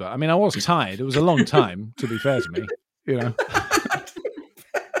long labour. I mean, I was tired. It was a long time, to be fair to me. You know,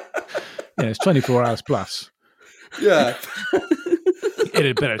 it's 24 hours plus. Yeah.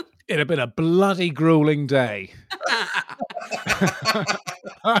 It had been a bloody grueling day.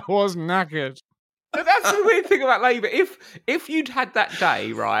 I was knackered. But that's the weird thing about labour. If you'd had that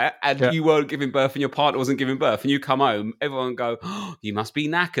day, right, and you weren't giving birth and your partner wasn't giving birth, and you come home, everyone would go, "Oh, you must be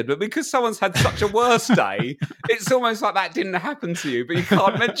knackered." But because someone's had such a worse day, it's almost like that didn't happen to you, but you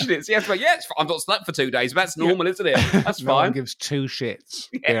can't mention it. So you have to go, "Yeah, I've not slept for 2 days, but that's normal, isn't it? That's No fine." one gives two shits.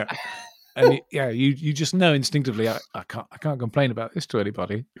 Yeah. And you just know instinctively, I can't complain about this to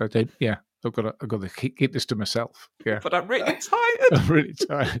anybody. I've got to keep this to myself. Yeah. But I'm really tired. I'm really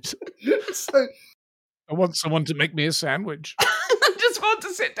tired. So, I want someone to make me a sandwich. I just want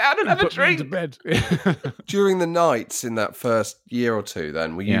to sit down and have a Put me into drink. bed. during the nights in that first year or two,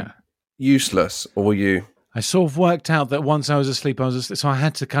 then were you useless, or were you? I sort of worked out that once I was asleep, so I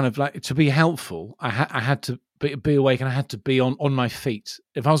had to kind of like, to be helpful, I had to be awake, and I had to be on my feet.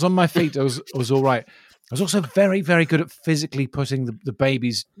 If I was on my feet, I was all right. I was also very, very good at physically putting the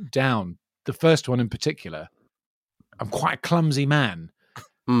babies down. The first one in particular, I'm quite a clumsy man.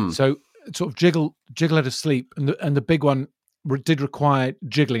 So sort of jiggle her to sleep, and the big one did require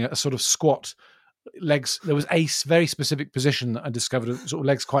jiggling at a sort of squat, legs. There was a very specific position that I discovered, sort of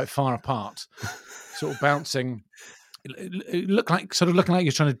legs quite far apart, sort of bouncing. It looking like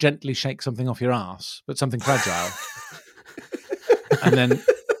you're trying to gently shake something off your ass, but something fragile. And then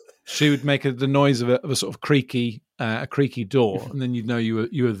she would make the noise of a sort of creaky door, and then you'd know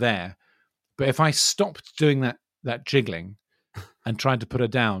you were there. But if I stopped doing that jiggling and tried to put her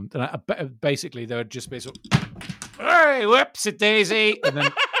down, then basically there would just be sort of, "Hey, whoopsie-daisy," and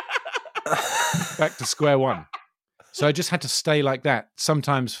then back to square one. So I just had to stay like that,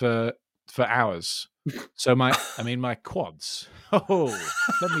 sometimes for hours. So my quads. Oh,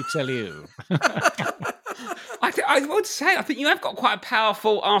 let me tell you. I would say, I think you have got quite a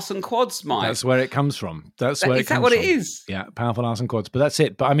powerful arse and quads, Mike. That's where it comes from. Is that what it is? Yeah, powerful arse and quads. But that's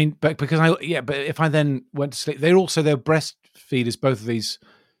it. But I mean, but if I then went to sleep, they're breastfeeders, both of these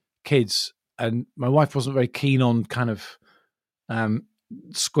kids, and my wife wasn't very keen on kind of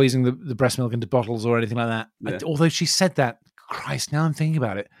squeezing the breast milk into bottles or anything like that. Yeah. Although she said that, Christ, now I'm thinking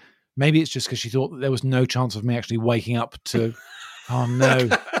about it. Maybe it's just because she thought that there was no chance of me actually waking up to, oh no.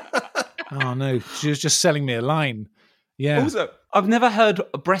 She was just selling me a line. Yeah. Also, I've never heard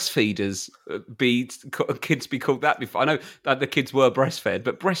breastfeeders kids be called that before. I know that the kids were breastfed,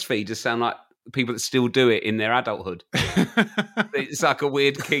 but breastfeeders sound like people that still do it in their adulthood. It's like a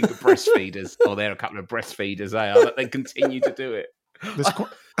weird king of breastfeeders. Oh, they're a couple of breastfeeders, but they continue to do it.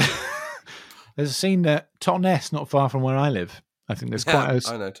 There's a scene at Totnes, not far from where I live. I think there's I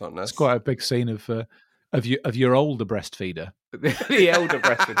know Totnes. It's quite a big scene of your older breastfeeder. The elder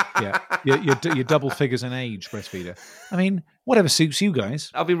breastfeeder. Yeah, your double figures in age breastfeeder. I mean, whatever suits you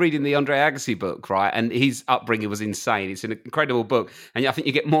guys. I've been reading the Andre Agassi book, right? And his upbringing was insane. It's an incredible book. And I think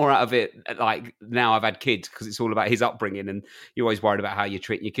you get more out of it, like, now I've had kids, because it's all about his upbringing, and you're always worried about how you're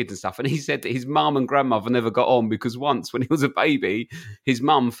treating your kids and stuff. And he said that his mum and grandmother never got on because once, when he was a baby, his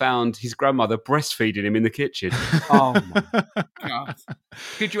mum found his grandmother breastfeeding him in the kitchen. Oh, my God.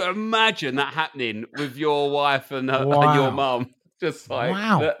 Could you imagine that happening with your wife and your mum? Just like,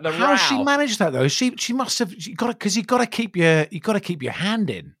 wow, how has she managed that though? She must have because you got to keep your hand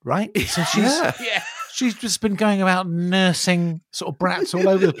in, right? So she's just been going about nursing sort of brats all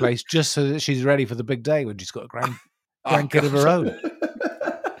over the place just so that she's ready for the big day when she's got a grandkid of her own.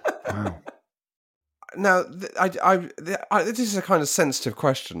 Wow. Now, this is a kind of sensitive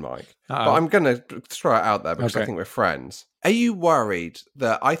question, Mike, but I'm going to throw it out there because I think we're friends. Are you worried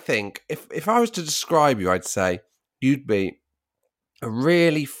that I think if I was to describe you, I'd say you'd be a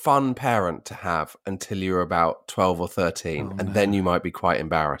really fun parent to have until you're about 12 or 13, and then you might be quite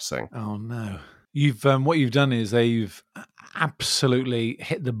embarrassing. Oh, no. You've what you've done is you've absolutely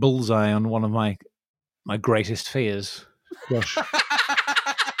hit the bullseye on one of my greatest fears. Gosh,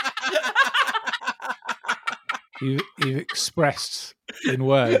 you've expressed in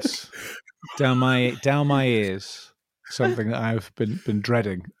words down my ears something that I've been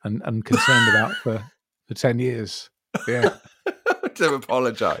dreading and concerned about for 10 years. Yeah, I do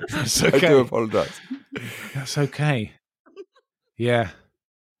apologise. It's okay. I do apologise. That's okay. Yeah.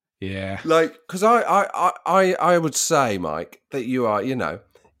 Like, because I would say, Mike, that you are, you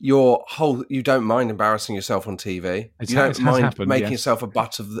don't mind embarrassing yourself on TV. You don't mind making yourself a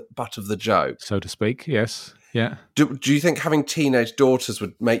butt of the joke, so to speak. Yes. Yeah. Do you think having teenage daughters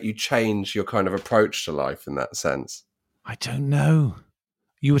would make you change your kind of approach to life in that sense? I don't know.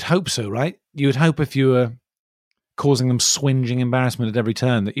 You would hope so, right? You would hope if you were causing them swinging embarrassment at every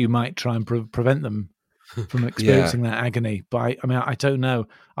turn that you might try and prevent them from experiencing that agony. But I don't know.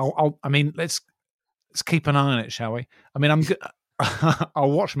 Let's keep an eye on it, shall we? I mean,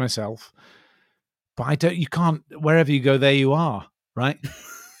 I'll watch myself, but you can't, wherever you go, there you are, right?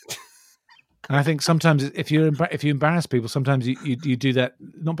 And I think sometimes if you embarrass people, sometimes you do that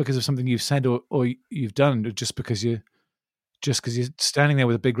not because of something you've said or you've done, but just because you're standing there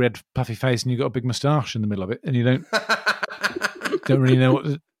with a big red puffy face and you've got a big moustache in the middle of it, and you don't really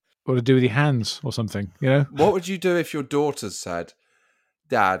know what to do with your hands or something, you know? What would you do if your daughters said,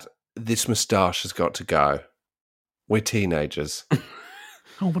 "Dad, this moustache has got to go. We're teenagers."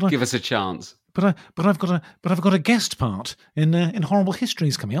 Give us a chance. But I've got a guest part in Horrible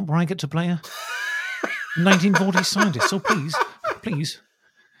Histories coming up where I get to play a 1940s scientist. So please,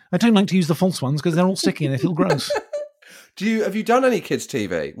 I don't like to use the false ones because they're all sticky and they feel gross. Have you done any kids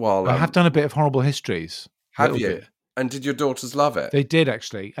TV? I have done a bit of Horrible Histories. Have you? Bit. And did your daughters love it? They did,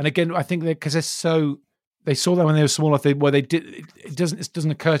 actually. And again, I think because they saw that when they were smaller. It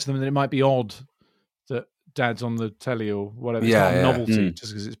doesn't occur to them that it might be odd that Dad's on the telly or whatever. It's not a novelty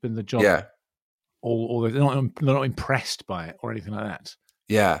just because it's been the job. Yeah. Or they're not impressed by it or anything like that.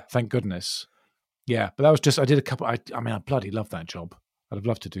 Yeah. Thank goodness. Yeah. But that was just, I did a couple, I bloody loved that job. I'd have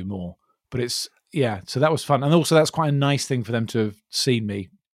loved to do more. But so that was fun. And also that's quite a nice thing for them to have seen me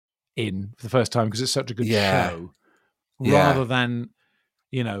in for the first time because it's such a good show. Rather than,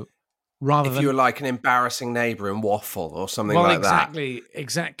 if you were like an embarrassing neighbour in Waffle or something like that.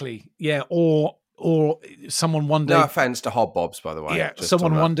 Exactly. Yeah. Or someone one day... No offence to Hobbobs, by the way. Yeah,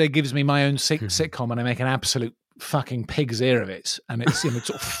 someone one day gives me my own sitcom and I make an absolute fucking pig's ear of it. And it's sort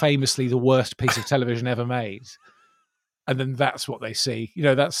of famously the worst piece of television ever made. And then that's what they see.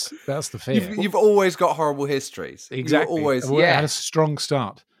 That's the fear. You've always got Horrible Histories. Exactly. I had a strong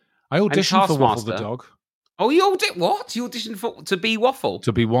start. I auditioned for Waffle the dog. Oh, you did what? You auditioned to be Waffle?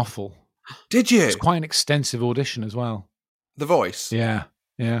 To be Waffle. Did you? It's quite an extensive audition as well. The voice? Yeah.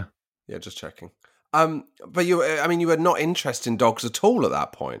 Yeah, just checking. But you were not interested in dogs at all at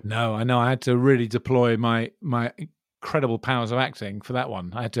that point. No, I know. I had to really deploy my incredible powers of acting for that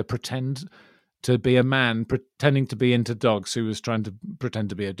one. I had to pretend to be a man pretending to be into dogs who was trying to pretend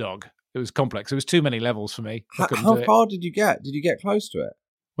to be a dog. It was complex. It was too many levels for me. How far did you get? Did you get close to it?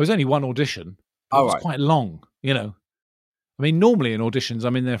 Well, it was only one audition. It was quite long, I mean, normally in auditions,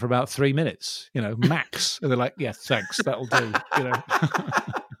 I'm in there for about 3 minutes, max. And they're like, yeah, thanks, that'll do,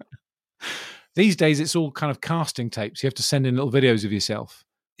 These days, it's all kind of casting tapes. You have to send in little videos of yourself.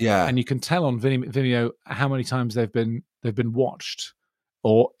 Yeah. And you can tell on Vimeo how many times they've been watched,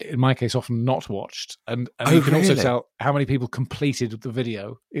 or in my case, often not watched. And you can also tell how many people completed the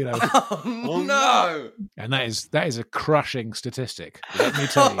video, Oh, no. And that is a crushing statistic, let me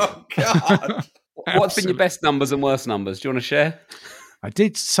tell you. Oh, God. What's been your best numbers and worst numbers? Do you want to share? I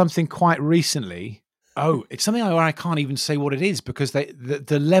did something quite recently. Oh, it's something where I can't even say what it is because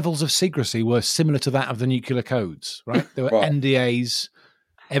the levels of secrecy were similar to that of the nuclear codes, right? There were NDAs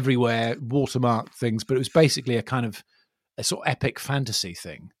everywhere, watermarked things, but it was basically a kind of a sort of epic fantasy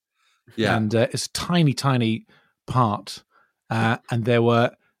thing. Yeah. And it's a tiny, tiny part. And there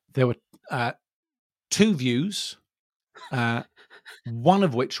were 2 views, one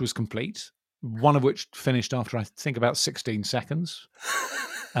of which was complete, one of which finished after, I think, about 16 seconds.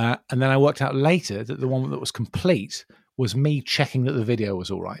 And then I worked out later that the one that was complete was me checking that the video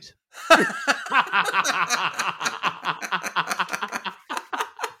was all right.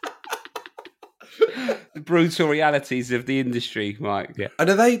 The brutal realities of the industry, Mike. Yeah.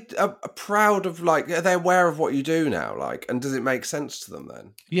 And are they proud of, are they aware of what you do now? And does it make sense to them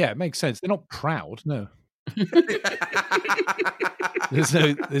then? Yeah, it makes sense. They're not proud, no.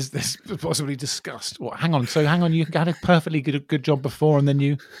 There's possibly disgust. What? Hang on. You had a perfectly good job before, and then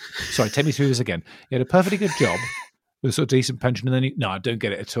you. Sorry, take me through this again. You had a perfectly good job, with a sort of decent pension, and then no, I don't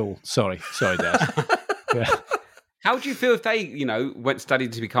get it at all. Sorry, Dad. Yeah. How would you feel if they, went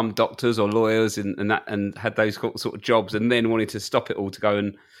studied to become doctors or lawyers and had those sort of jobs, and then wanted to stop it all to go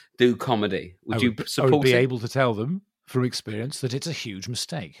and do comedy? Would you support I would be it? able to tell them from experience that it's a huge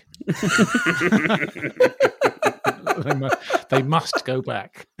mistake. They must go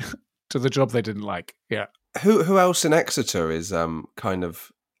back to the job they didn't like. Yeah. Who else in Exeter is kind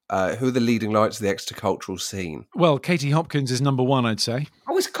of who are the leading lights of the Exeter cultural scene? Well, Katie Hopkins is number one, I'd say.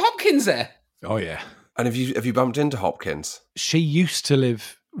 Oh, is Hopkins there? Oh yeah. And have you bumped into Hopkins? She used to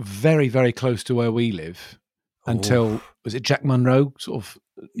live very, very close to where we live until was it Jack Munro sort of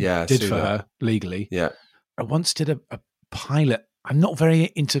did for her legally. Yeah. I once did a pilot. I'm not very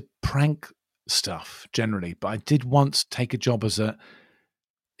into prank stuff generally, but I did once take a job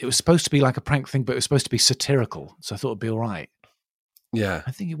it was supposed to be like a prank thing, but it was supposed to be satirical. So I thought it'd be all right. Yeah.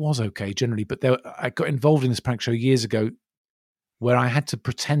 I think it was okay generally, but I got involved in this prank show years ago where I had to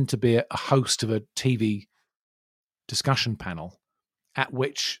pretend to be a host of a TV discussion panel at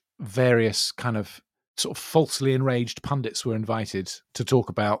which various kind of sort of falsely enraged pundits were invited to talk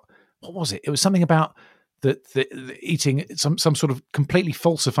about, what was it? It was something about the eating, some sort of completely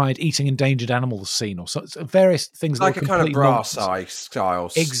falsified eating endangered animals scene or so, various things. Like a kind of brass nonsense. eye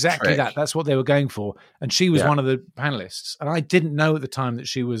style Exactly trick. that's what they were going for. And she was one of the panelists. And I didn't know at the time that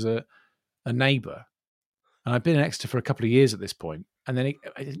she was a neighbour. And I'd been in Exeter for a couple of years at this point. And then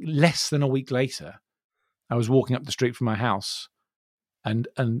less than a week later, I was walking up the street from my house, and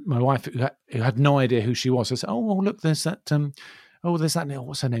my wife, who had no idea who she was, says, "Oh, look, there's that. There's that.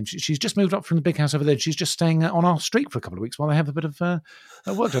 What's her name? She's just moved up from the big house over there. She's just staying on our street for a couple of weeks while they have a bit of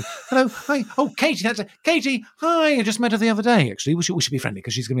work done. Hello, hi. Oh, Katie. That's Katie. Hi. I just met her the other day. Actually, we should be friendly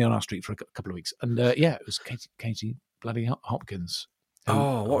because she's going to be on our street for a couple of weeks. And it was Katie bloody Hopkins.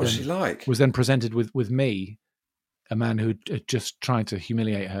 Oh, what was she like? Was then presented with me, a man who had just tried to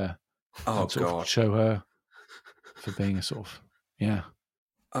humiliate her. Oh, sort God. of show her for being a sort of,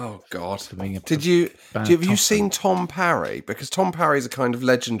 Oh, God. for being a Have you tough seen Tom Parry? Because Tom Parry's a kind of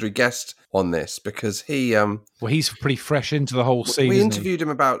legendary guest on this because he... well, he's pretty fresh into the whole scene, we isn't interviewed him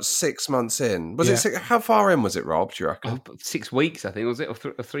about 6 months in. Was Yeah. it how far in was it, Rob, do you reckon? 6 weeks, I think, was it? Or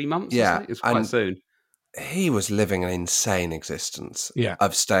 3 months? Yeah, Wasn't it? It was quite and- soon. He was living an insane existence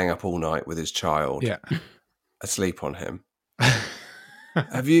of staying up all night with his child, Yeah. asleep on him.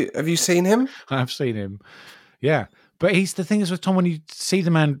 Have you seen him? I've seen him. Yeah. But the thing is with Tom, when you see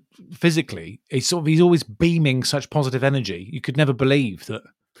the man physically, he's always beaming such positive energy. You could never believe that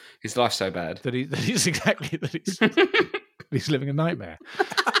His life's so bad. he's living a nightmare.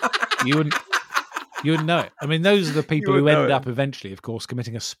 You wouldn't know it. I mean, those are the people who end up eventually, of course,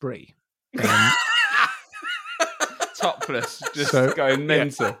 committing a spree. Topless, just going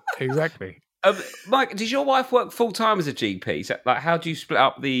mental. Yeah, exactly. Mike, does your wife work full time as a GP? So, how do you split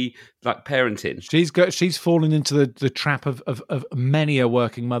up the parenting? She's fallen into the trap of many a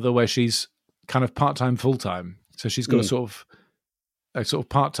working mother where she's kind of part time, full time. So she's got a sort of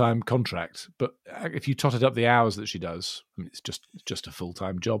part time contract. But if you totted up the hours that she does, I mean, it's just a full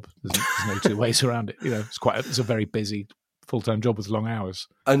time job. There's no two ways around it. It's a very busy full-time job with long hours.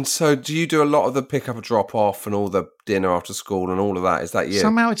 And so do you do a lot of the pick up and drop off and all the dinner after school and all of that? Is that you?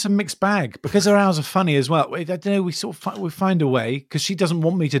 Somehow it's a mixed bag because her hours are funny as well. I don't know, we find a way because she doesn't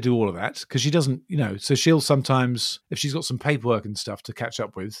want me to do all of that because she doesn't, so she'll sometimes, if she's got some paperwork and stuff to catch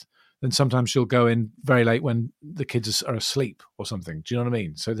up with, then sometimes she'll go in very late when the kids are asleep or something. Do you know what I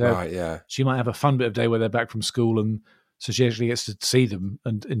mean? So she might have a fun bit of day where they're back from school, and so she actually gets to see them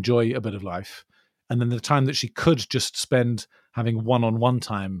and enjoy a bit of life. And then the time that she could just spend having one-on-one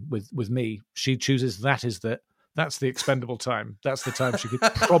time with me, she chooses that's the expendable time. That's the time she could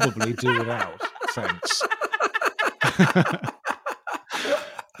probably do without. Thanks.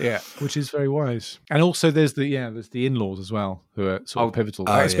 Yeah, which is very wise. And also there's the in-laws as well who are sort of pivotal.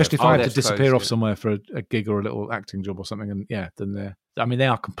 Especially if I have to disappear off somewhere for a gig or a little acting job or something, and then they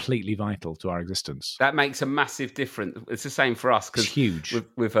are completely vital to our existence. That makes a massive difference. It's the same for us because it's huge.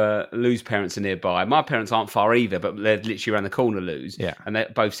 With Lou's parents are nearby. My parents aren't far either, but they're literally around the corner. Lou's, and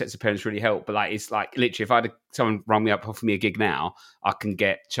both sets of parents really help. But it's literally, if I had someone run me up, offer me a gig now, I can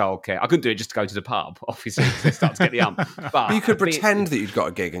get childcare. I couldn't do it just to go to the pub, obviously, because they start to get the ump. But you could pretend that you'd got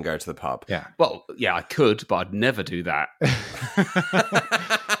a gig and go to the pub. Yeah. Well, yeah, I could, but I'd never do that.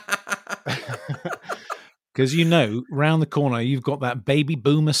 Because round the corner, you've got that baby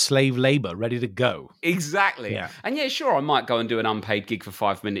boomer slave labour ready to go. Exactly. Yeah. And sure, I might go and do an unpaid gig for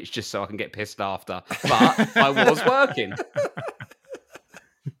 5 minutes just so I can get pissed after. But I was working.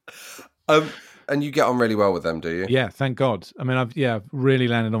 And you get on really well with them, do you? Yeah, thank God. I mean, I've really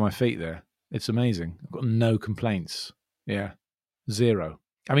landed on my feet there. It's amazing. I've got no complaints. Yeah, zero.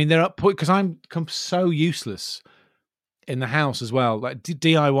 I mean, they're up because I'm so useless in the house as well. Like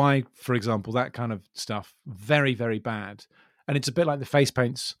DIY, for example, that kind of stuff, very, very bad. And it's a bit like the face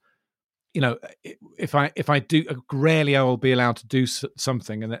paints. You know, if I do, rarely I will be allowed to do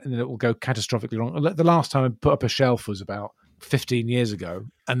something, and then it will go catastrophically wrong. The last time I put up a shelf was about 15 years ago,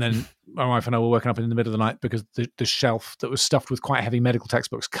 and then my wife and I were working up in the middle of the night because the shelf that was stuffed with quite heavy medical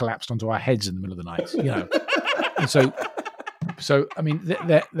textbooks collapsed onto our heads in the middle of the night. You know, and so I mean,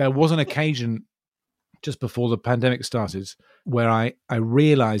 there was an occasion just before the pandemic started where I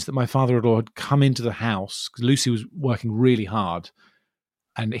realised that my father-in-law had come into the house because Lucy was working really hard.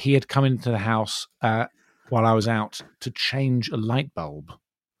 And he had come into the house while I was out to change a light bulb.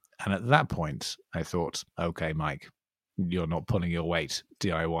 And at that point, I thought, okay, Mike, you're not pulling your weight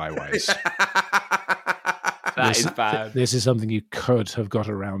DIY-wise. That is bad. This is something you could have got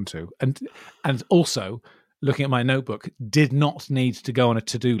around to. And also, looking at my notebook, did not need to go on a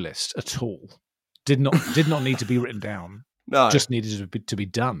to-do list at all. Did not need to be written down. No. Just needed to be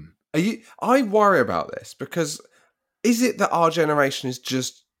done. I worry about this because... Is it that our generation is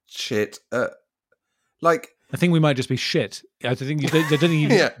just shit? Like, I think we might just be shit. I think you don't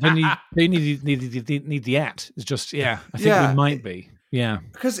need the at. It's just, I think we might be. Yeah.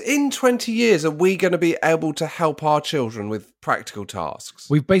 Because in 20 years, are we going to be able to help our children with practical tasks?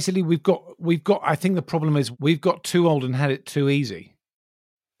 We've got. I think the problem is we've got too old and had it too easy.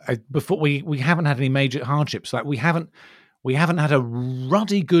 Before we haven't had any major hardships. Like we haven't had a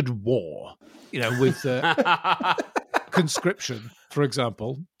ruddy good war. You know, with. Conscription, for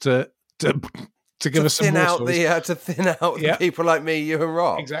example, to give us some more to thin out the people like me, you and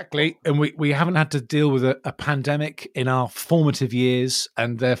Rob. Exactly, and we haven't had to deal with a pandemic in our formative years,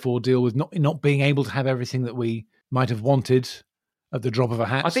 and therefore deal with not being able to have everything that we might have wanted at the drop of a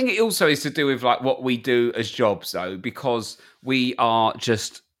hat. I think it also is to do with like what we do as jobs, though, because we are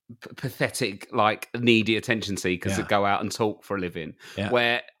just pathetic, like needy attention seekers that go out and talk for a living,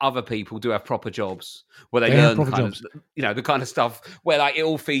 where other people do have proper jobs where they learn kind of, you know, the kind of stuff where like it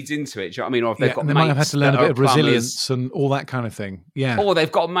all feeds into it. Do you know what I mean? Or if they've got they mates might have had to learn a bit of plumbers, resilience and all that kind of thing. Yeah. Or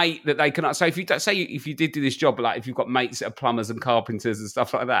they've got a mate that they can say, if you did do this job, like if you've got mates that are plumbers and carpenters and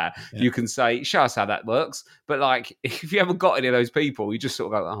stuff like that, you can say, show us how that works. But like if you haven't got any of those people, you just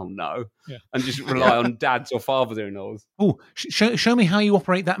sort of go, oh no, and just rely on dads or fathers-in-laws. Oh, show me how you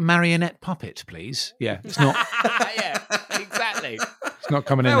operate that marionette puppet, please. Yeah, it's not. Yeah, exactly. It's not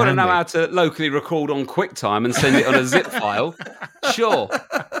coming in. I want to know how to locally record on QuickTime and send it on a zip file. Sure.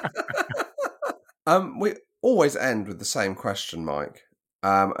 We always end with the same question, Mike.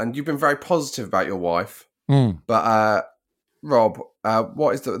 And you've been very positive about your wife. But Rob,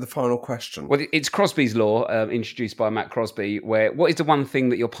 what is the final question? Well, it's Crosby's Law, introduced by Matt Crosby, where what is the one thing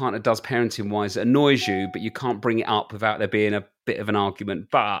that your partner does parenting-wise that annoys you, but you can't bring it up without there being a bit of an argument?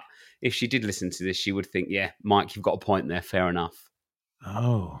 But if she did listen to this, she would think, yeah, Mike, you've got a point there. Fair enough.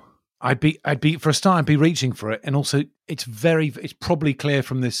 Oh, I'd be for a start, I'd be reaching for it. And also it's probably clear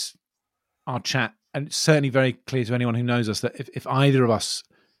from our chat, and it's certainly very clear to anyone who knows us that if either of us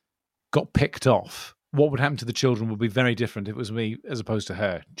got picked off, what would happen to the children would be very different if it was me as opposed to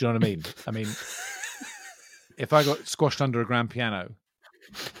her. Do you know what I mean? I mean, if I got squashed under a grand piano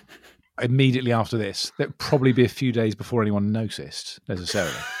immediately after this, there'd probably be a few days before anyone noticed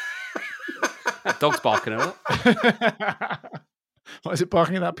necessarily. That dog's barking a lot. What is it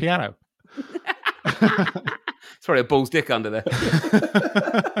barking at that piano? It's probably a bull's dick under there.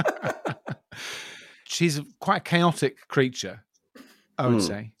 She's quite a chaotic creature, I would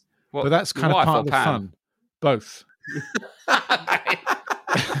say. But that's kind of part of the fun. Both.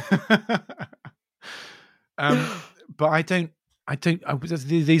 But I don't.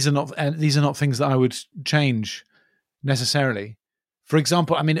 These are not things that I would change necessarily. For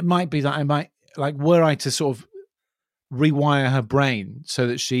example, I mean, it might be that I might, like, were I to sort of rewire her brain so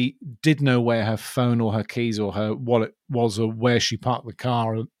that she did know where her phone or her keys or her wallet was, or where she parked the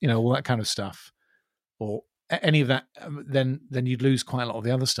car, or, you know, all that kind of stuff, or any of that, then you'd lose quite a lot of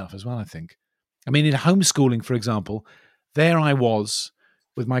the other stuff as well, I think. I mean, in homeschooling, for example, there I was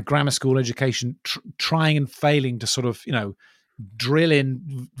with my grammar school education, trying and failing to sort of, you know, drill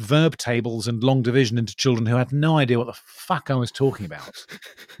in verb tables and long division into children who had no idea what the fuck I was talking about.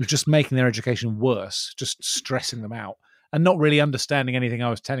 It was just making their education worse, just stressing them out and not really understanding anything I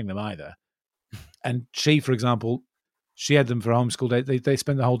was telling them either. And she, for example, she had them for homeschool day. They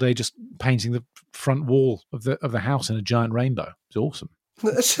spent the whole day just painting the front wall of the house in a giant rainbow. It was awesome.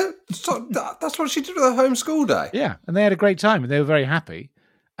 That's what she did with her homeschool day. Yeah, and they had a great time and they were very happy.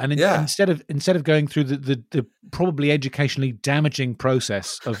 And instead of going through the probably educationally damaging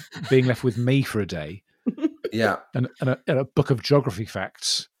process of being left with me for a day, and a book of geography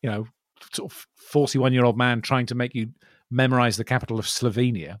facts, sort of 41-year-old man trying to make you memorize the capital of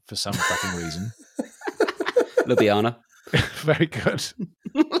Slovenia for some fucking reason. Ljubljana. Very good.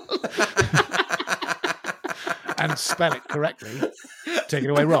 And spell it correctly. Take it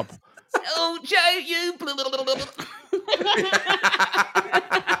away, Rob. Oh, Joe, you.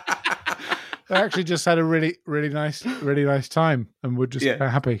 I actually just had a really, really nice time, and were just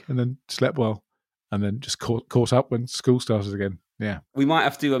happy, and then slept well, and then just caught up when school started again. Yeah, we might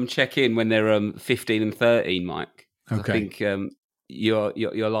have to check in when they're 15 and 13, Mike. Okay. I think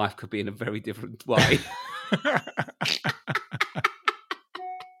your life could be in a very different way.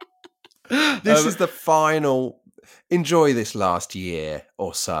 This is the final. Enjoy this last year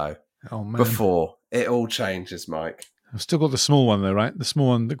or so. Oh man! Before it all changes, Mike. I've still got the small one though, right? The small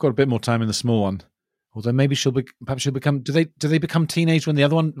one. They've got a bit more time in the small one. Although maybe perhaps she'll become. Do they become teenage when the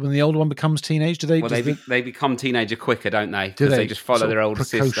older one becomes teenage? Do they? Well, they become teenager quicker, don't they? Do they just follow their older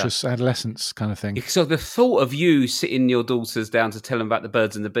precocious sister? Adolescence kind of thing. So the thought of you sitting your daughters down to tell them about the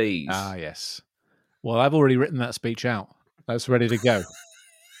birds and the bees. Ah, yes. Well, I've already written that speech out. That's ready to go.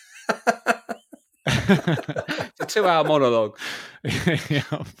 It's a 2-hour monologue.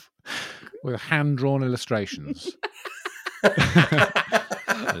 Yeah, with hand-drawn illustrations.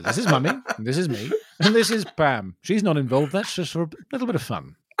 This is Mummy, this is me, and this is Pam. She's not involved. That's just for a little bit of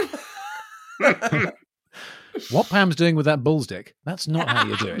fun. What Pam's doing with that bull's dick, that's not how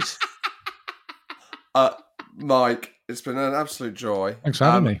you do it. Mike, it's been an absolute joy. Thanks for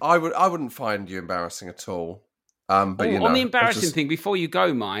having me. I wouldn't find you embarrassing at all. But on the embarrassing thing, before you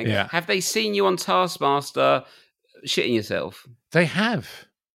go, Mike, have they seen you on Taskmaster shitting yourself? They have.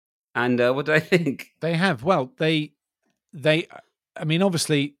 And what do they think? They have. Well, they. I mean,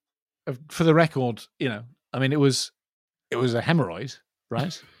 obviously, for the record, it was a hemorrhoid,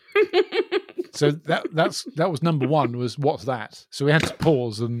 right? So that was number one. Was what's that? So we had to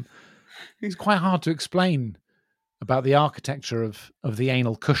pause, and it's quite hard to explain about the architecture of the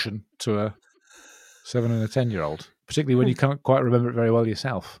anal cushion to a 7 and a 10-year-old, particularly when you can't quite remember it very well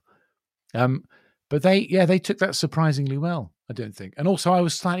yourself. But they took that surprisingly well, I don't think. And also, I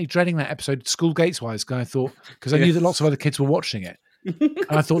was slightly dreading that episode, School Gateswise, because I knew that lots of other kids were watching it.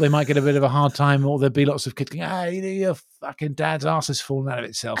 And I thought they might get a bit of a hard time, or there'd be lots of kids going, your fucking dad's arse has fallen out of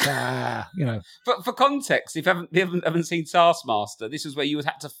itself. For context, if you haven't seen Taskmaster, this is where you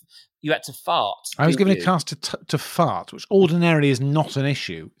had to fart. I was given a task to fart, which ordinarily is not an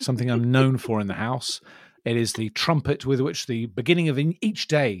issue. Something I'm known for in the house. It is the trumpet with which the beginning of each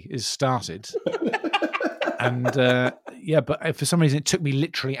day is started. And but for some reason it took me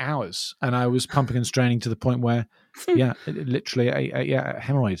literally hours, and I was pumping and straining to the point where, literally a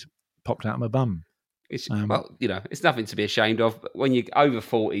hemorrhoid popped out of my bum. It's nothing to be ashamed of. But when you're over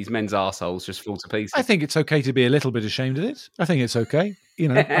 40s, men's arseholes just fall to pieces. I think it's okay to be a little bit ashamed of it. I think it's okay.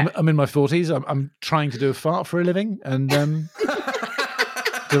 I'm in my 40s. I'm trying to do a fart for a living, and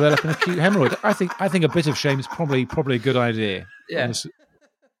develop an acute hemorrhoid. I think a bit of shame is probably a good idea. Yeah.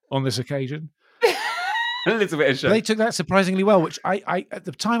 On this occasion. A little bit of shame. They took that surprisingly well, which I at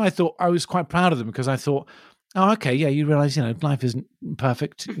the time I thought I was quite proud of them, because I thought, oh, okay, yeah, you realise, life isn't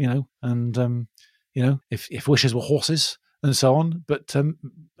perfect, and if wishes were horses and so on. But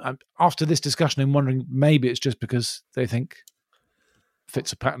after this discussion, I'm wondering maybe it's just because they think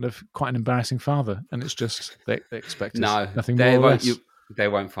fits a pattern of quite an embarrassing father, and it's just they expect nothing more or less. They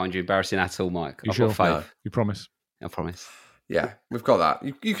won't find you embarrassing at all, Mike. I've got faith. No. You promise? I promise. Yeah, we've got that.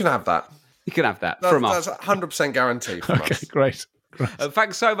 You can have that. You can have that from us. That's 100% guaranteed from us. Okay, great.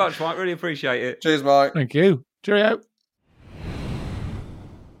 Thanks so much, Mike. Really appreciate it. Cheers, Mike. Thank you. Cheerio.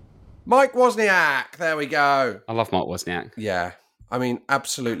 Mike Wozniak. There we go. I love Mike Wozniak. Yeah. I mean,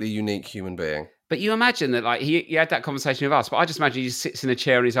 absolutely unique human being. But you imagine that, like, he had that conversation with us, but I just imagine he just sits in a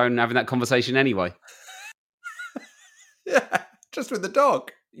chair on his own and having that conversation anyway. Yeah, just with the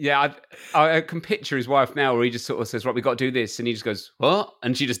dog. Yeah, I can picture his wife now, where he just sort of says, right, we got to do this. And he just goes, what?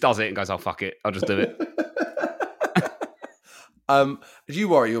 And she just does it and goes, oh, fuck it. I'll just do it. Do you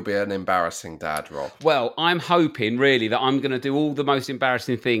worry you'll be an embarrassing dad, Rob? Well, I'm hoping, really, that I'm going to do all the most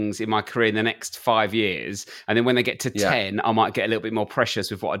embarrassing things in my career in the next 5 years. And then when they get to 10, I might get a little bit more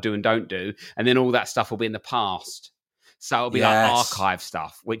precious with what I do and don't do. And then all that stuff will be in the past. So it'll be like archive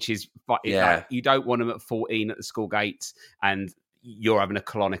stuff, which is, like, you don't want them at 14 at the school gates and you're having a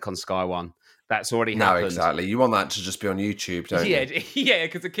colonic on Sky One. That's already happened. No, exactly. You want that to just be on YouTube, don't you? Yeah,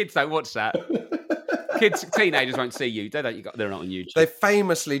 because the kids don't watch that. Teenagers won't see you. They're not on YouTube. They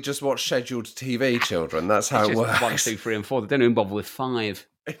famously just watch scheduled TV, children. That's how it works. 1, 2, 3, and 4. They don't even bother with 5.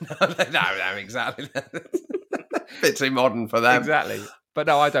 No, exactly. Bit too modern for them. Exactly. But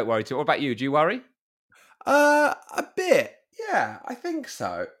no, I don't worry too. What about you? Do you worry? A bit. Yeah, I think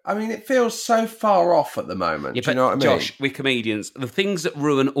so. I mean, it feels so far off at the moment. Yeah, Do you know what I mean? Josh, we're comedians. The things that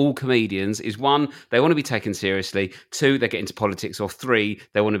ruin all comedians is 1, they want to be taken seriously. 2, they get into politics. Or 3,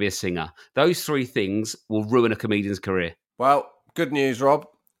 they want to be a singer. Those 3 things will ruin a comedian's career. Well, good news, Rob.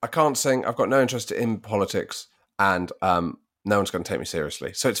 I can't sing. I've got no interest in politics, and no one's going to take me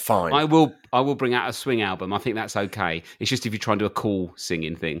seriously, so it's fine. I will bring out a swing album. I think that's okay. It's just if you try and do a cool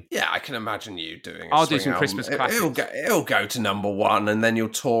singing thing. Yeah, I can imagine you doing. I'll do some Christmas classics. It'll go to number 1, and then you'll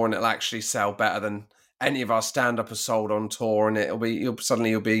tour, and it'll actually sell better than any of our stand-up has sold on tour, and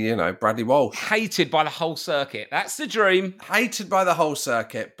you'll be Bradley Walsh, hated by the whole circuit. That's the dream. Hated by the whole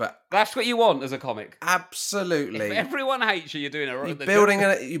circuit, but that's what you want as a comic. Absolutely. If everyone hates you, you're doing it.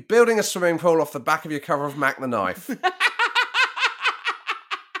 You're building a swimming pool off the back of your cover of Mac the Knife.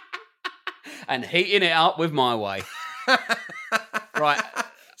 And heating it up with my way. Right.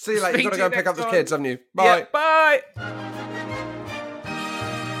 See you later. You've got to go and pick up the kids, haven't you? Bye. Yeah, bye.